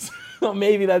figure. So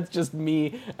maybe that's just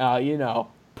me,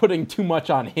 putting too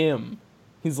much on him.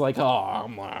 He's like, oh,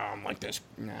 I'm like this.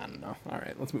 I don't know. All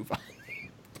right, let's move on.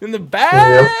 In the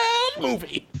bad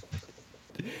movie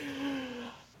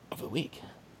of the week.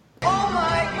 Oh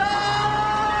my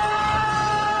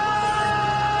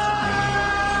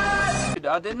God!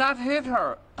 I did not hit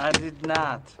her. I did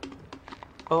not.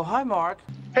 Oh, hi, Mark.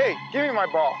 Hey, give me my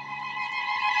ball.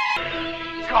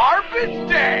 Garbage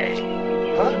day!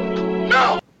 Huh?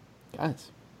 No! Guys,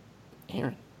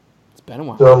 Aaron, it's been a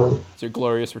while. It's your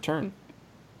glorious return.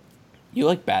 You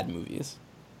like bad movies.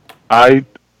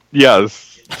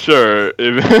 Yes, sure.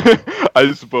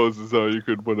 I suppose is how you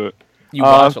could put it. You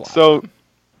watch a lot of them.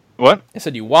 What? I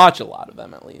said you watch a lot of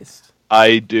them, at least.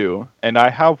 I do. And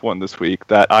I have one this week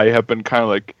that I have been kind of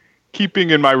like keeping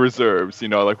in my reserves,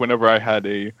 like whenever I had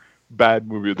a bad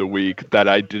movie of the week that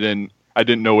I didn't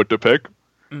know what to pick.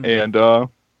 Mm-hmm. And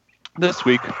this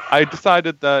week I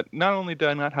decided that not only did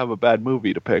I not have a bad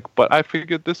movie to pick, but I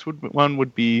figured this one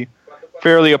would be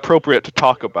fairly appropriate to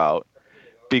talk about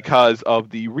because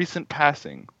of the recent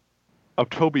passing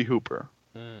of Tobe Hooper,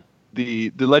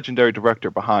 the legendary director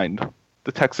behind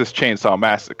the Texas Chainsaw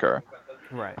Massacre.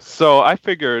 Right. So I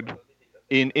figured,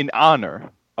 in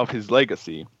honor of his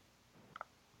legacy,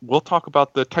 we'll talk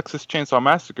about the Texas Chainsaw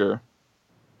Massacre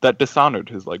that dishonored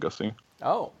his legacy.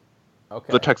 Oh,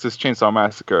 okay. The Texas Chainsaw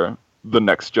Massacre, The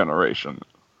Next Generation.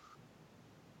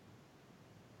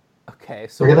 Okay,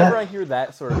 so whenever I hear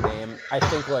that sort of name, I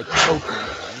think like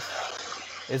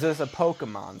Pokemon. Is this a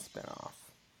Pokemon spinoff?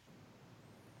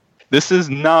 This is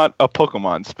not a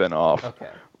Pokemon spinoff.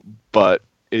 Okay. But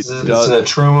this is a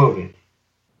true movie.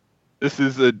 This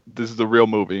is a real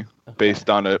movie based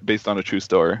on a true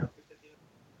story.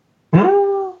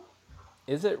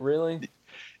 Is it really?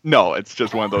 No, it's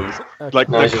just one of those like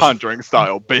the Conjuring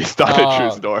style based on a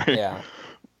true story. Yeah.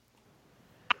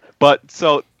 But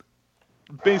so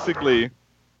basically,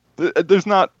 there's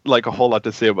not like a whole lot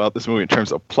to say about this movie in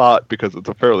terms of plot because it's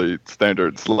a fairly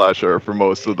standard slasher for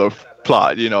most of the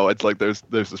plot. It's like there's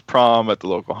this prom at the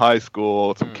local high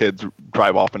school. Some kids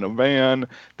drive off in a van.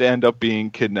 They end up being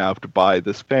kidnapped by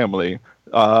this family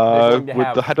with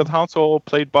the head of the household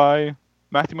played by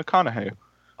Matthew McConaughey.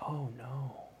 Oh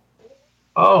no.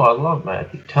 Oh, I love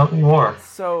Matthew. Tell me more.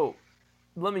 So,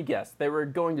 let me guess. They were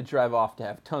going to drive off to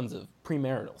have tons of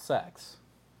premarital sex.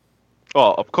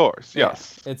 Oh, of course,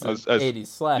 yes. It's an 80s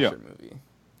slasher movie.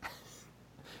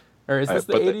 Or is this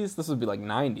the 80s? This would be like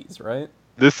 90s, right?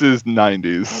 This is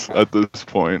 90s at this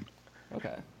point.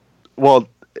 Okay. Well,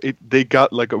 they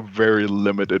got like a very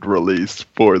limited release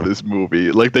for this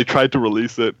movie. Like they tried to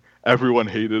release it, everyone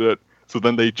hated it. So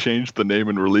then they changed the name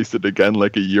and released it again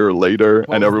like a year later,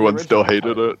 and everyone still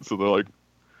hated it. So they're like,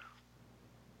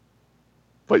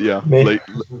 but yeah, maybe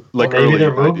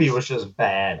their 90s. movie was just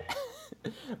bad.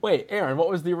 Wait, Aaron, what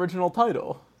was the original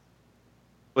title?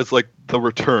 It's like The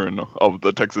Return of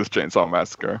the Texas Chainsaw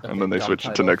Massacre, and then they switched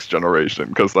it to Next Generation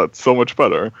because that's so much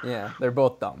better. Yeah, they're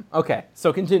both dumb. Okay,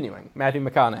 so continuing, Matthew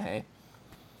McConaughey.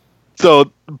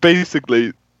 So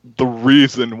basically, the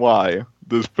reason why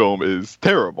this film is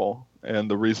terrible, and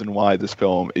the reason why this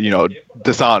film,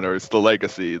 dishonors the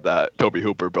legacy that Tobe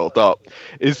Hooper built up,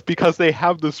 is because they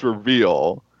have this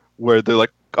reveal where they're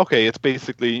like, okay, it's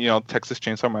basically, Texas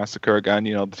Chainsaw Massacre again.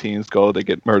 The teens go, they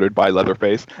get murdered by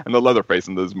Leatherface, and the Leatherface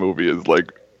in this movie is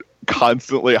like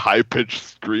constantly high-pitched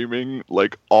screaming,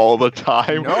 like all the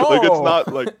time. No!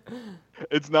 Like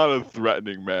it's not a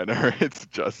threatening manner. It's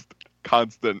just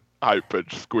constant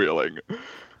high-pitched squealing.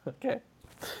 Okay.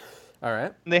 All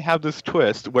right. And they have this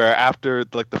twist where after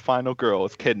like the final girl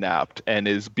is kidnapped and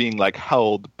is being like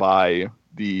held by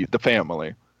the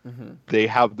family, they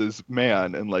have this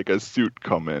man in like a suit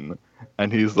come in,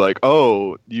 and he's like,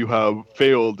 "Oh, you have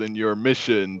failed in your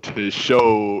mission to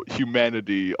show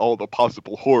humanity all the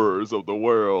possible horrors of the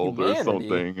world," or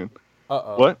something.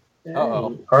 Uh-oh. What?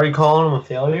 Uh-oh. Are you calling him a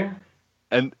failure?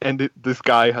 This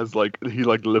guy has like he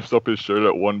like lifts up his shirt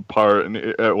at one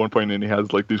point and he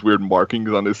has like these weird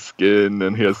markings on his skin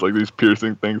and he has like these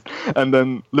piercing things, and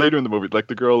then later in the movie like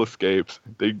the girl escapes,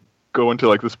 they go into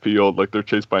like this field, like they're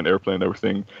chased by an airplane and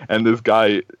everything, and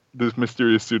this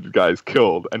mysterious suited guy is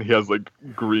killed and he has like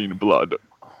green blood.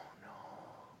 Oh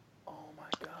no. Oh my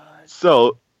god.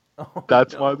 So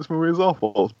that's why this movie is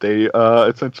awful. They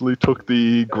essentially took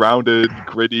the grounded,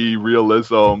 gritty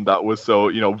realism that was so,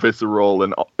 visceral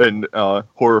and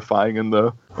horrifying in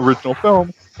the original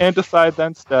film, and decided that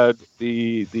instead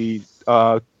the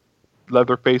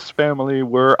Leatherface family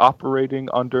were operating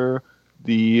under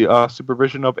the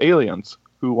supervision of aliens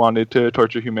who wanted to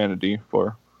torture humanity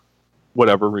for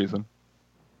whatever reason.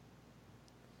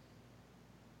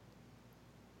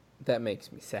 That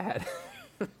makes me sad.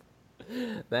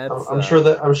 I'm sure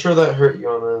that hurt you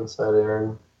on the inside,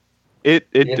 Aaron. It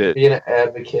did. Being an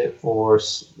advocate for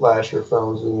slasher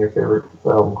films in your favorite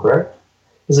film, correct?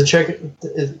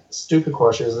 Stupid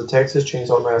question. Is the Texas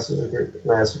Chainsaw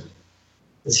Massacre?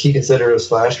 Is he considered a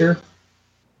slasher?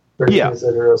 Or is he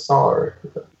considered a SAR?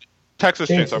 Texas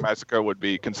Chainsaw Massacre would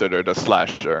be considered a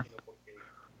slasher.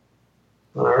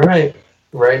 All right,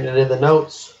 writing it in the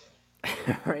notes.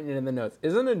 Writing it in the notes.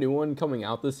 Isn't a new one coming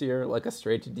out this year, like a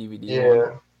straight to DVD?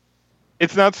 Yeah.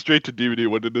 It's not straight to DVD.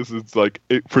 What it is, it's like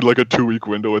for like a 2-week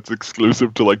window. It's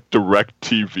exclusive to like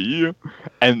DirecTV,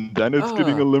 and then it's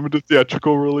getting a limited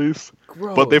theatrical release.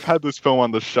 Gross. But they've had this film on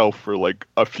the shelf for like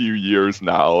a few years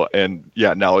now, and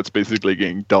now it's basically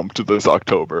getting dumped this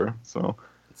October. So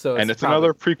it's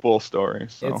another prequel story.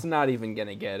 So. It's not even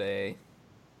gonna get a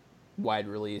wide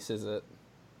release, is it?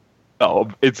 Oh,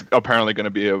 it's apparently going to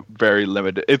be a very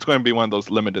limited. It's going to be one of those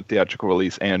limited theatrical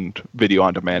release and video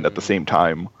on demand at the same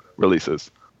time releases.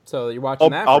 So you're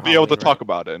watching that? I'll be able to talk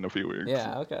about it in a few weeks.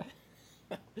 Yeah. Okay.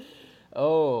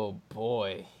 Oh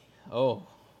boy. Oh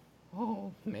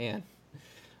man.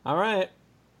 All right.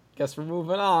 Guess we're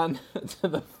moving on to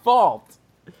The Fault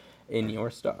in Your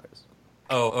Stars.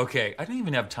 Oh, okay. I don't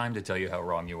even have time to tell you how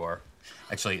wrong you are.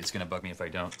 Actually, it's going to bug me if I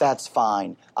don't. That's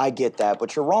fine. I get that,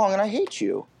 but you're wrong and I hate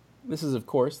you. This is, of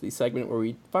course, the segment where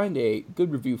we find a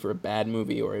good review for a bad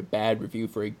movie or a bad review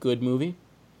for a good movie.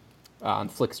 On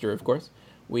Flickster, of course.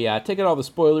 We take out all the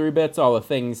spoilery bits, all the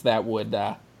things that would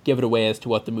give it away as to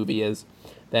what the movie is.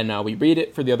 Then we read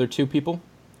it for the other two people,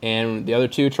 and the other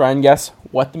two try and guess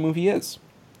what the movie is.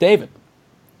 David.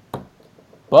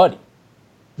 Buddy.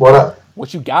 What up?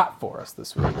 What you got for us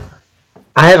this week?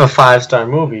 I have a 5-star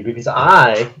movie because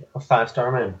I am a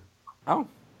 5-star man. Oh,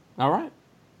 all right.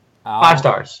 5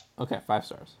 stars. Okay, 5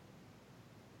 stars.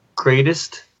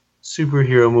 Greatest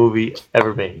superhero movie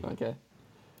ever made. Okay.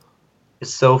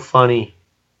 It's so funny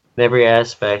in every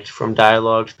aspect, from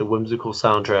dialogue to the whimsical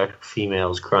soundtrack,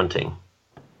 females grunting.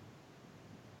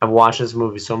 I've watched this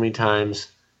movie so many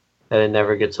times that it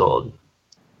never gets old.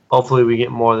 Hopefully we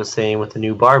get more of the same with the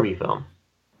new Barbie film.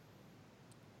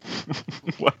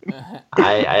 What?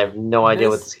 I have no idea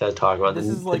what this guy's talking about. This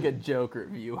is like a joke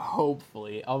review,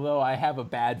 hopefully. Although I have a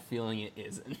bad feeling it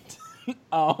isn't.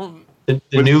 The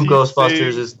new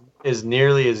Ghostbusters is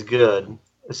nearly as good,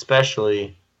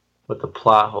 especially with the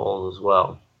plot holes as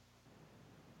well.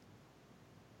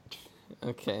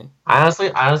 Okay. I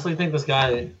honestly think this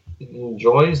guy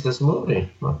enjoys this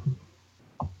movie.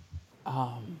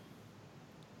 I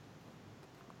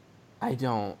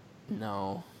don't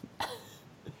know.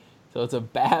 So it's a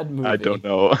bad movie. I don't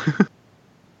know.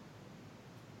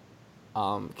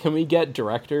 Can we get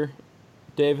director,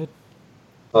 David?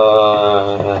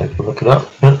 I can look it up.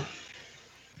 I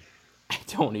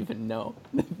don't even know.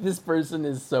 This person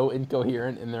is so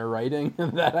incoherent in their writing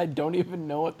that I don't even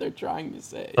know what they're trying to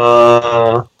say.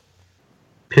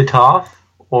 Pitoff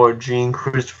or Jean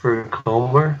Christopher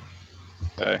Comer?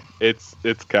 Okay, it's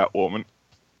Catwoman.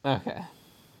 Okay.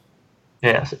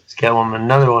 Yes, it's Catwoman.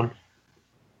 Another one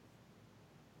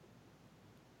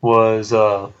was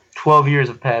 12 years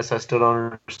have passed. I still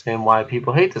don't understand why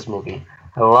people hate this movie.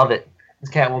 I love it. This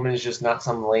Catwoman is just not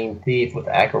some lame thief with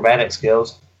acrobatic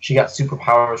skills. She got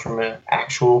superpowers from an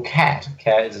actual cat.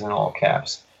 Cat is in all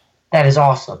caps. That is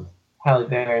awesome. Halle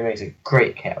Berry makes a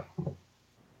great Catwoman.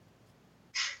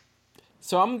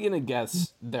 So I'm going to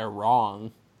guess they're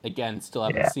wrong. Again, still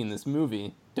haven't seen this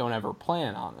movie. don't ever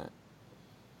plan on it.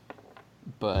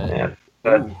 But Yeah.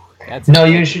 ooh, that's No,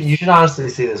 you should honestly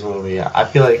see this movie. I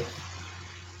feel like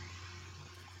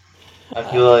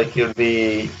it would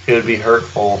be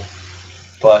hurtful,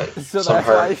 but so some that's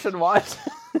why I hurt. should watch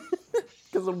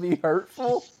because it'll be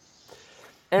hurtful.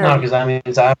 No, Aaron,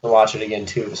 because I have to watch it again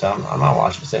too, so I'm not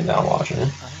sitting down watching it.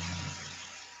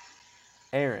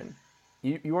 Aaron,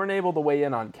 you weren't able to weigh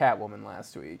in on Catwoman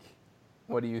last week.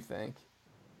 What do you think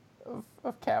of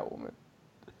Catwoman?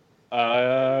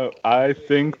 I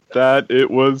think that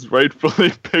it was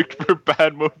rightfully picked for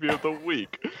Bad Movie of the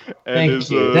Week. And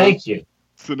Thank you.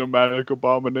 Cinematic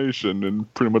abomination in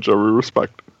pretty much every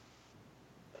respect.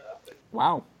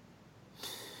 Wow.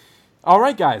 All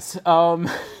right, guys.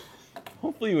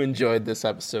 Hopefully you enjoyed this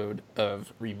episode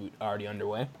of Reboot Already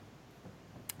Underway.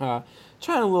 Trying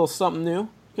a little something new.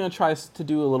 Gonna try to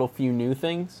do a little few new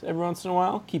things every once in a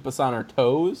while. Keep us on our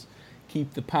toes.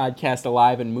 Keep the podcast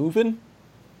alive and moving.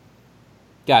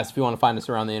 Guys, if you want to find us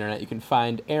around the internet, you can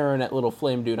find Aaron at Little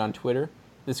Flame Dude on Twitter.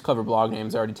 This clever blog name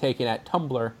is already taken at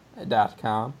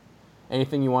tumblr.com.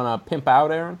 Anything you want to pimp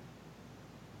out, Aaron?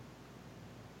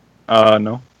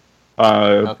 No.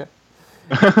 Okay.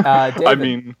 David, I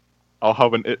mean, I'll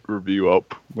have an It review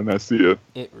up when I see it.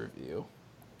 It review.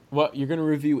 What you're gonna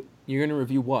review? You're gonna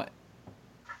review what?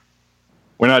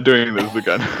 We're not doing this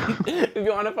again. If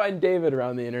you want to find David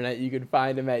around the internet, you can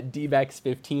find him at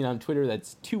dbex15 on Twitter.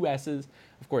 That's 2 S's.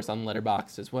 Of course, on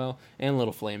Letterboxd as well. And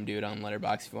Little Flame Dude on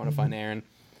Letterboxd if you want to find Aaron.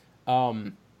 If you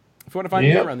want to find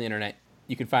me around the internet,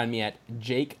 you can find me at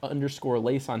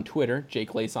Jake_Lace on Twitter,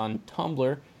 Jake Lace on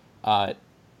Tumblr.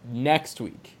 Next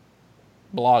week,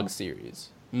 blog series,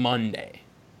 Monday.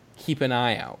 Keep an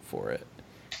eye out for it.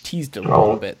 Teased a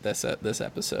little bit this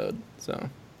episode, so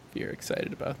if you're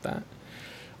excited about that.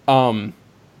 And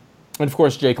of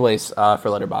course, Jake Lace for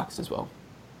Letterboxd as well.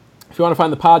 If you want to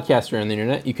find the podcast around the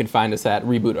internet, you can find us at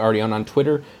Reboot Already on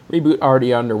Twitter, Reboot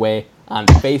Already Underway on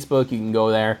Facebook. You can go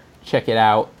there, check it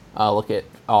out, look at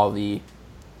all the,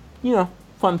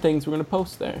 fun things we're going to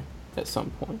post there at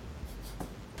some point.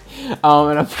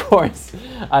 And of course, you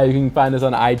can find us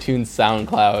on iTunes,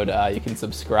 SoundCloud. You can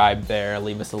subscribe there,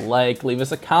 leave us a like, leave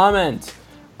us a comment.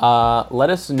 Let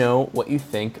us know what you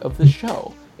think of the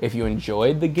show. If you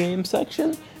enjoyed the game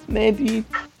section, maybe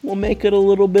we'll make it a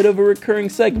little bit of a recurring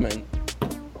segment.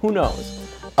 Who knows?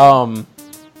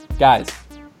 Guys,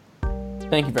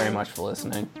 thank you very much for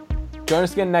listening. Join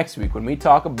us again next week when we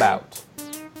talk about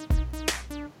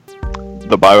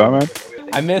The Bye-Bye Man?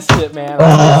 I missed it, man.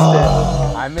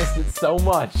 I missed it so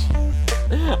much.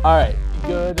 Alright,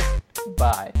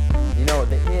 goodbye. You know,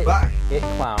 the It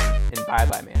Clown and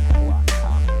Bye-Bye Man have a lot in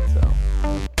common,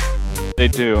 so. They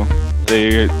do.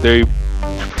 They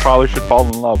probably should fall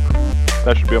in love.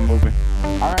 That should be a movie.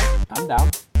 Alright, I'm down.